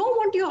you don't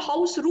want your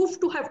house roof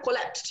to have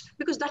collapsed,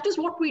 because that is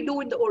what we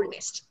do in the old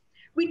nest.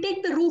 We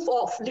take the roof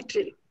off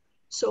literally.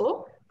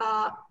 So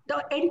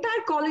the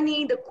entire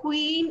colony, the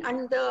queen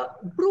and the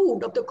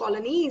brood of the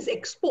colony is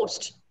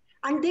exposed.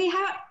 And they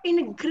have in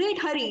a great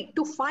hurry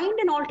to find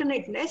an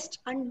alternate nest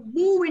and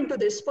move into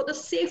this for the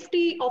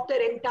safety of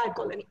their entire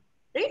colony.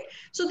 Right?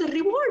 So the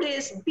reward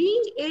is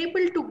being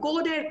able to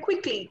go there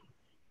quickly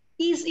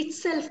is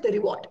itself the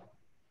reward.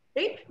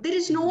 Right? There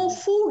is no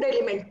food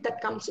element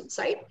that comes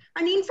inside.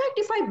 And in fact,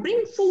 if I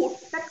bring food,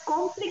 that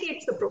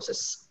complicates the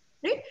process.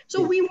 Right?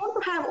 So yes, we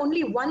want to have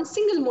only one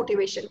single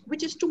motivation,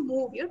 which is to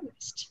move your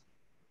nest.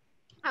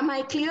 Am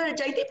I clear,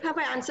 Jaideep? Have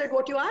I answered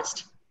what you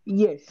asked?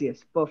 yes,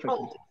 perfectly.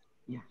 Oh,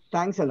 Yeah,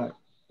 thanks a lot.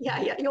 yeah,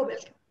 you're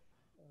welcome.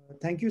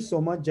 Thank you so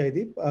much,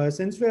 Jaideep.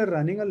 Since we are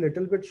running a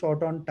little bit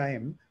short on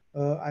time,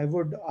 I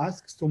would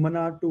ask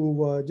Sumana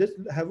to just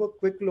have a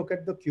quick look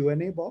at the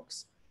Q&A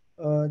box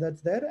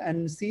that's there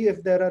and see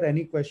if there are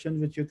any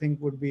questions which you think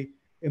would be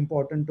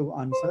important to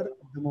answer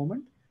at the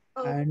moment.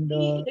 And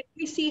Let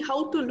me see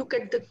how to look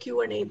at the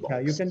Q&A yeah,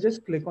 you box. can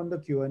just click on the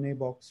Q&A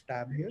box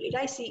tab here. Did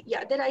I see?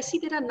 Yeah, there I see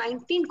there are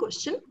 19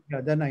 questions. Yeah,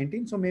 there are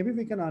 19. So maybe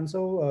we can answer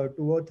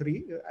two or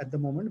three at the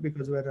moment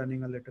because we're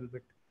running a little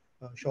bit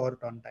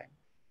short on time.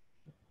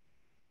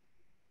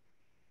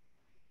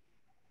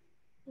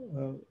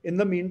 In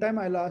the meantime,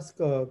 I'll ask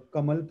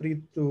Kamal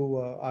Preet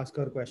to ask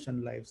her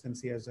question live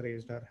since he has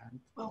raised her hand.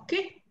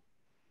 Okay.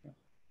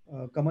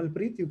 Kamal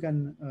Preet, you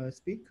can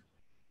speak.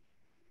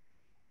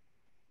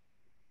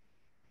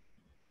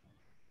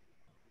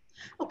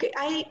 Okay,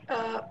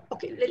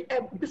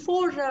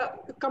 before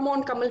come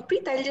on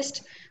Kamalpreet, I'll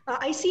just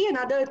I see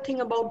another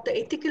thing about the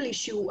ethical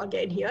issue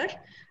again here,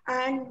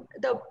 and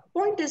the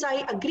point is I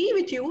agree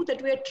with you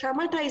that we are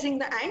traumatizing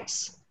the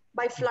ants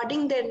by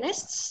flooding their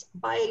nests,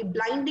 by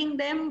blinding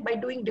them, by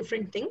doing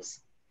different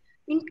things.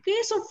 In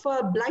case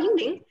of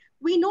blinding,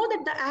 we know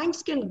that the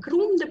ants can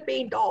groom the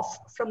paint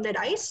off from their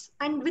eyes,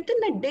 and within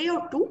a day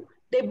or two,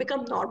 they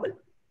become normal.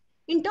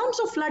 In terms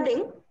of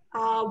flooding,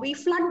 we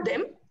flood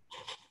them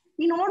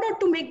in order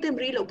to make them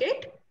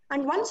relocate.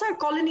 And once our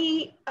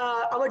colony,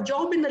 our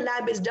job in the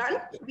lab is done,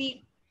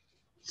 we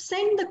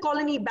send the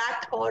colony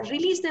back or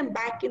release them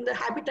back in the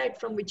habitat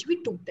from which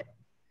we took them.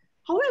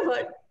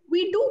 However,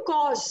 we do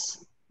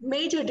cause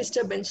major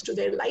disturbance to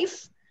their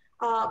life.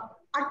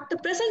 At the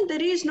present,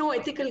 there is no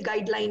ethical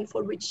guideline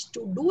for which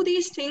to do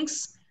these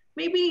things.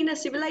 Maybe in a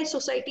civilized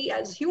society,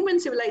 as human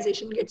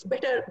civilization gets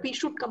better, we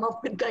should come up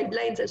with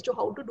guidelines as to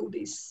how to do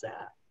these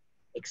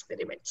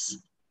experiments.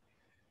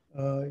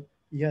 Uh,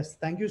 yes,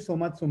 thank you so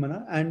much,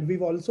 Sumana. And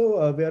we've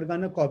also, we are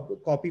going to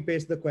copy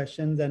paste the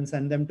questions and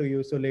send them to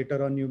you. So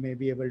later on, you may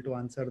be able to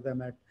answer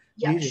them at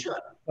Yeah, leisure.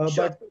 sure.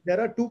 But there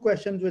are two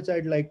questions which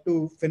I'd like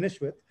to finish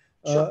with.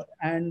 Sure.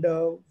 And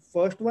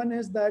first one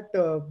is that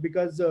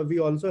because we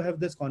also have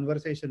this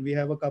conversation, we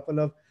have a couple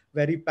of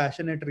very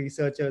passionate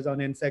researchers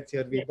on insects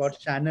here. We've got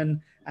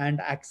Shannon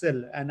and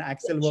Axel, and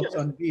Axel works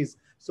on bees.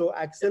 So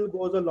Axel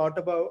goes a lot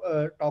about,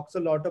 talks a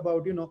lot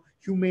about,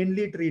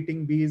 humanely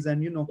treating bees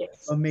and,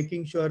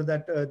 making sure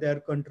that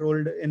they're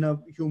controlled in a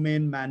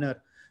humane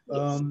manner.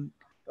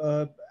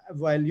 Uh,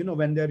 while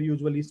when they're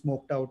usually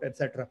smoked out,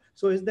 etc.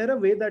 So is there a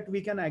way that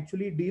we can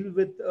actually deal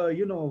with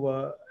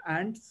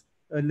ants?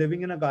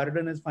 Living in a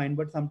garden is fine,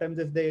 but sometimes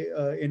if they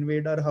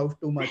invade our house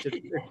too much,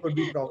 it could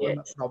be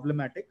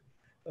problematic.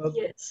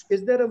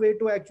 Is there a way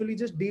to actually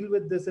just deal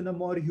with this in a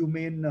more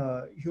humane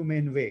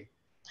way?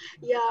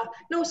 Yeah,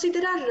 no, see,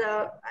 there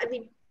are, I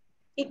mean,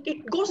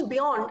 it goes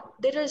beyond.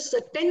 There is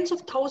tens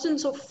of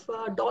thousands of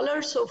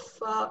dollars of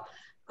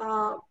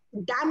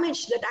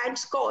damage that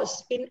ants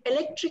cause in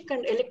electric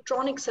and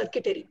electronic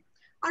circuitry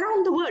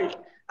around the world,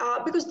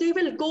 because they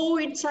will go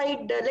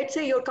inside, let's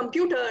say, your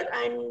computer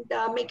and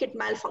make it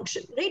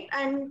malfunction, right?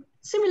 And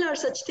similar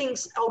such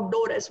things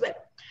outdoor as well.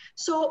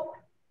 So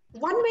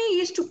one way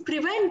is to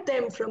prevent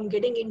them from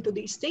getting into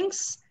these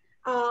things.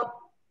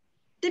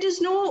 There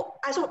is no,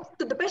 as of,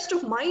 to the best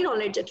of my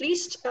knowledge at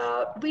least,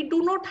 we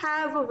do not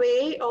have a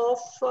way of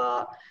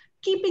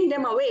keeping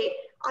them away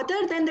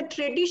other than the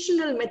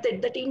traditional method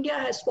that India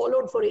has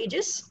followed for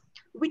ages,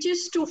 which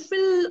is to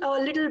fill a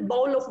little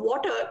bowl of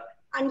water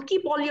and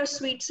keep all your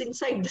sweets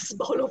inside this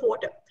bowl of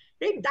water.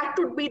 Right? That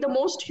would be the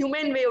most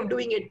humane way of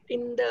doing it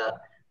in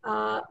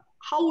the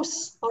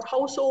house or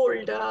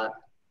household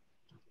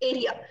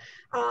area.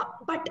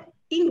 But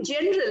in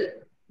general,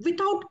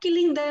 without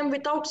killing them,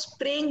 without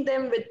spraying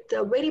them with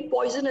very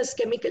poisonous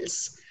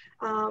chemicals,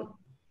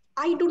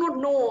 I do not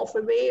know of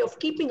a way of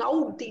keeping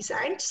out these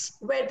ants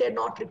where they're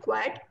not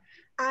required.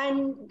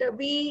 And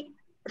we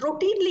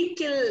routinely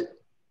kill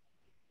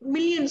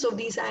millions of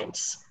these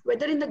ants,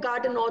 whether in the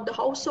garden or the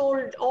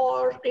household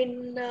or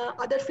in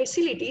other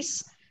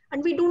facilities.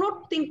 And we do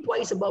not think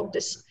twice about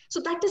this. So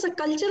that is a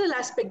cultural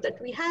aspect that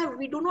we have.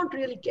 We do not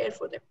really care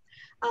for them.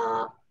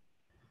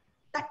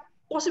 That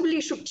possibly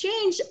should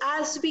change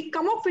as we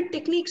come up with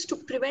techniques to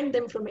prevent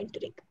them from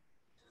entering.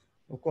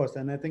 Of course,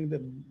 and I think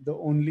the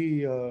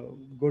only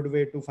good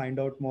way to find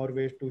out more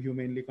ways to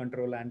humanely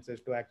control ants is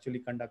to actually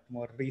conduct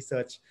more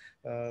research,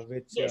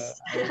 which you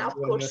and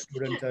your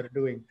students are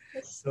doing.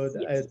 So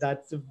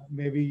that's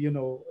maybe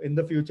in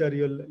the future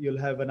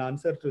you'll have an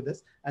answer to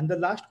this. And the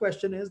last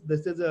question is,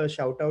 this is a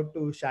shout out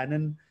to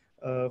Shannon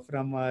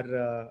from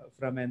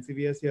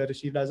NCVS here.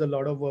 She does a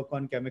lot of work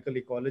on chemical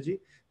ecology.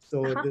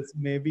 So this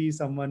may be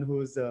someone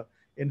who's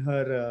in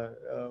her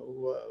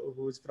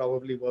who's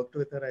probably worked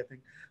with her, I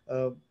think.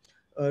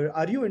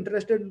 Are you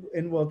interested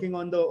in working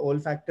on the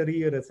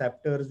olfactory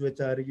receptors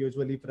which are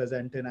usually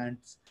present in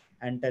ants'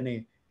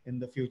 antennae in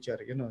the future?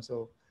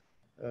 So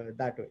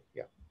that way,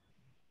 yeah.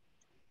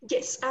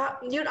 Yes,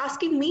 you're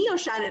asking me or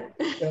Shannon?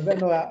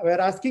 No,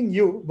 we're asking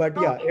you, but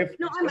yeah, if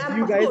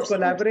you guys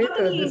collaborate,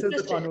 this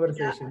is the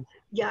conversation.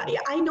 Yeah,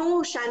 I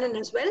know Shannon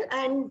as well,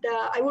 and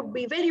I would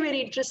be very,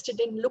 very interested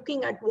in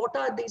looking at what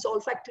are these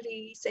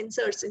olfactory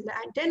sensors in the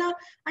antenna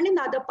and in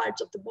the other parts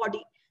of the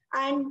body,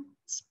 and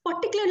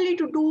particularly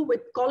to do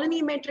with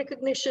colony mate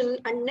recognition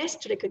and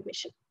nest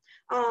recognition.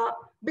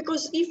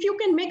 Because if you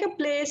can make a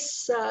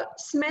place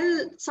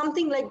smell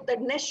something like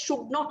that nest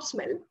should not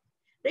smell,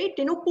 right?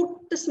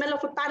 Put the smell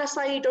of a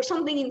parasite or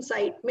something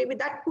inside. Maybe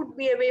that could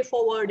be a way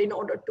forward in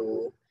order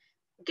to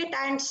get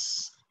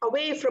ants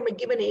away from a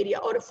given area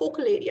or a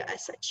focal area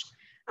as such.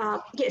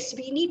 Yes,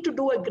 we need to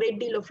do a great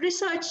deal of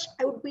research.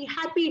 I would be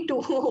happy to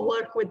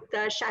work with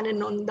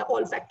Shannon on the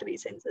olfactory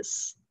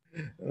sensors.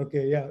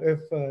 Okay, yeah.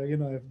 If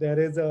if there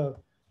is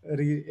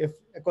if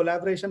a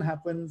collaboration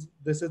happens,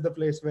 this is the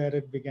place where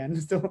it began.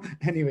 So,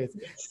 anyways,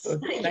 so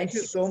thank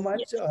you so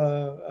much,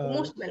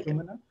 Most welcome.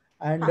 Sumana.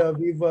 And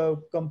we've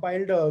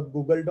compiled a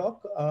Google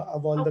Doc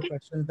of all the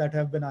questions that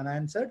have been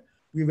unanswered.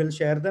 We will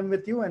share them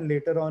with you, and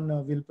later on,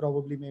 we'll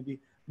probably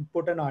maybe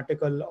put an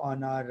article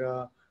on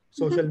our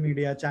social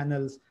media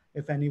channels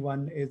if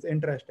anyone is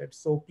interested.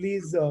 So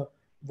please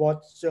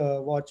watch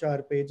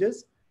our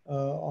pages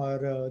or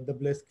the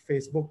Blisk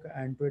Facebook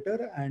and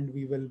Twitter, and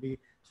we will be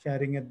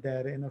sharing it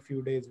there in a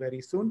few days very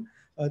soon.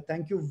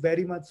 Thank you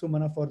very much,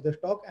 Sumana, for this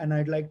talk, and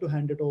I'd like to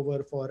hand it over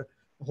to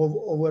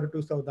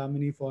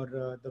Saudamini for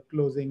the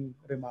closing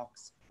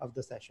remarks of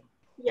the session.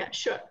 Yeah,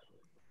 sure.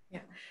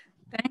 Yeah,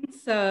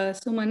 thanks,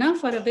 Sumana,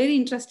 for a very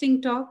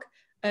interesting talk,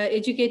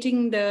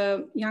 educating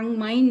the young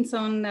minds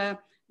on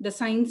the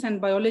science and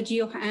biology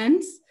of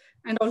ants.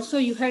 And also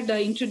you had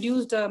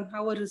introduced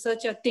how a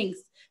researcher thinks.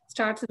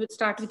 Start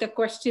with a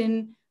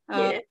question,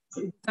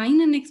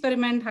 design an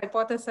experiment,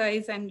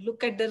 hypothesize, and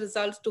look at the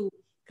results to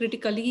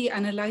critically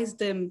analyze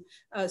them.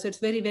 So it's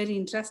very, very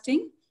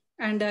interesting.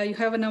 And you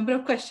have a number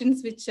of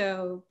questions, which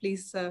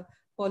please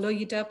follow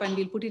it up, and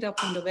we'll put it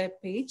up on the web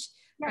page.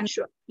 Yeah, and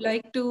sure. I'd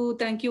like to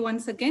thank you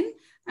once again.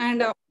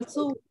 And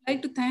also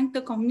like to thank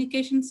the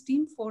communications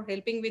team for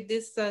helping with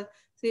this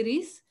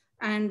series.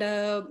 And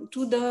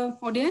to the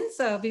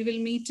audience, we will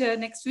meet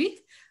next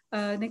week,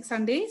 next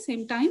Sunday,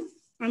 same time.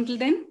 Until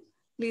then,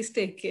 Please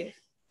take care.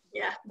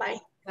 Yeah, bye.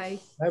 Bye.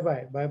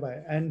 Bye-bye.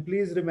 Bye-bye. And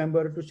please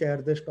remember to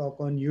share this talk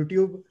on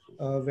YouTube,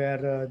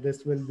 where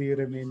this will be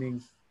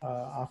remaining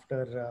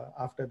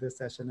after this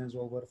session is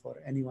over for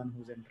anyone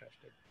who's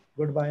interested.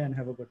 Goodbye and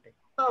have a good day.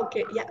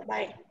 Okay, yeah,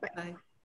 bye. Bye. Bye.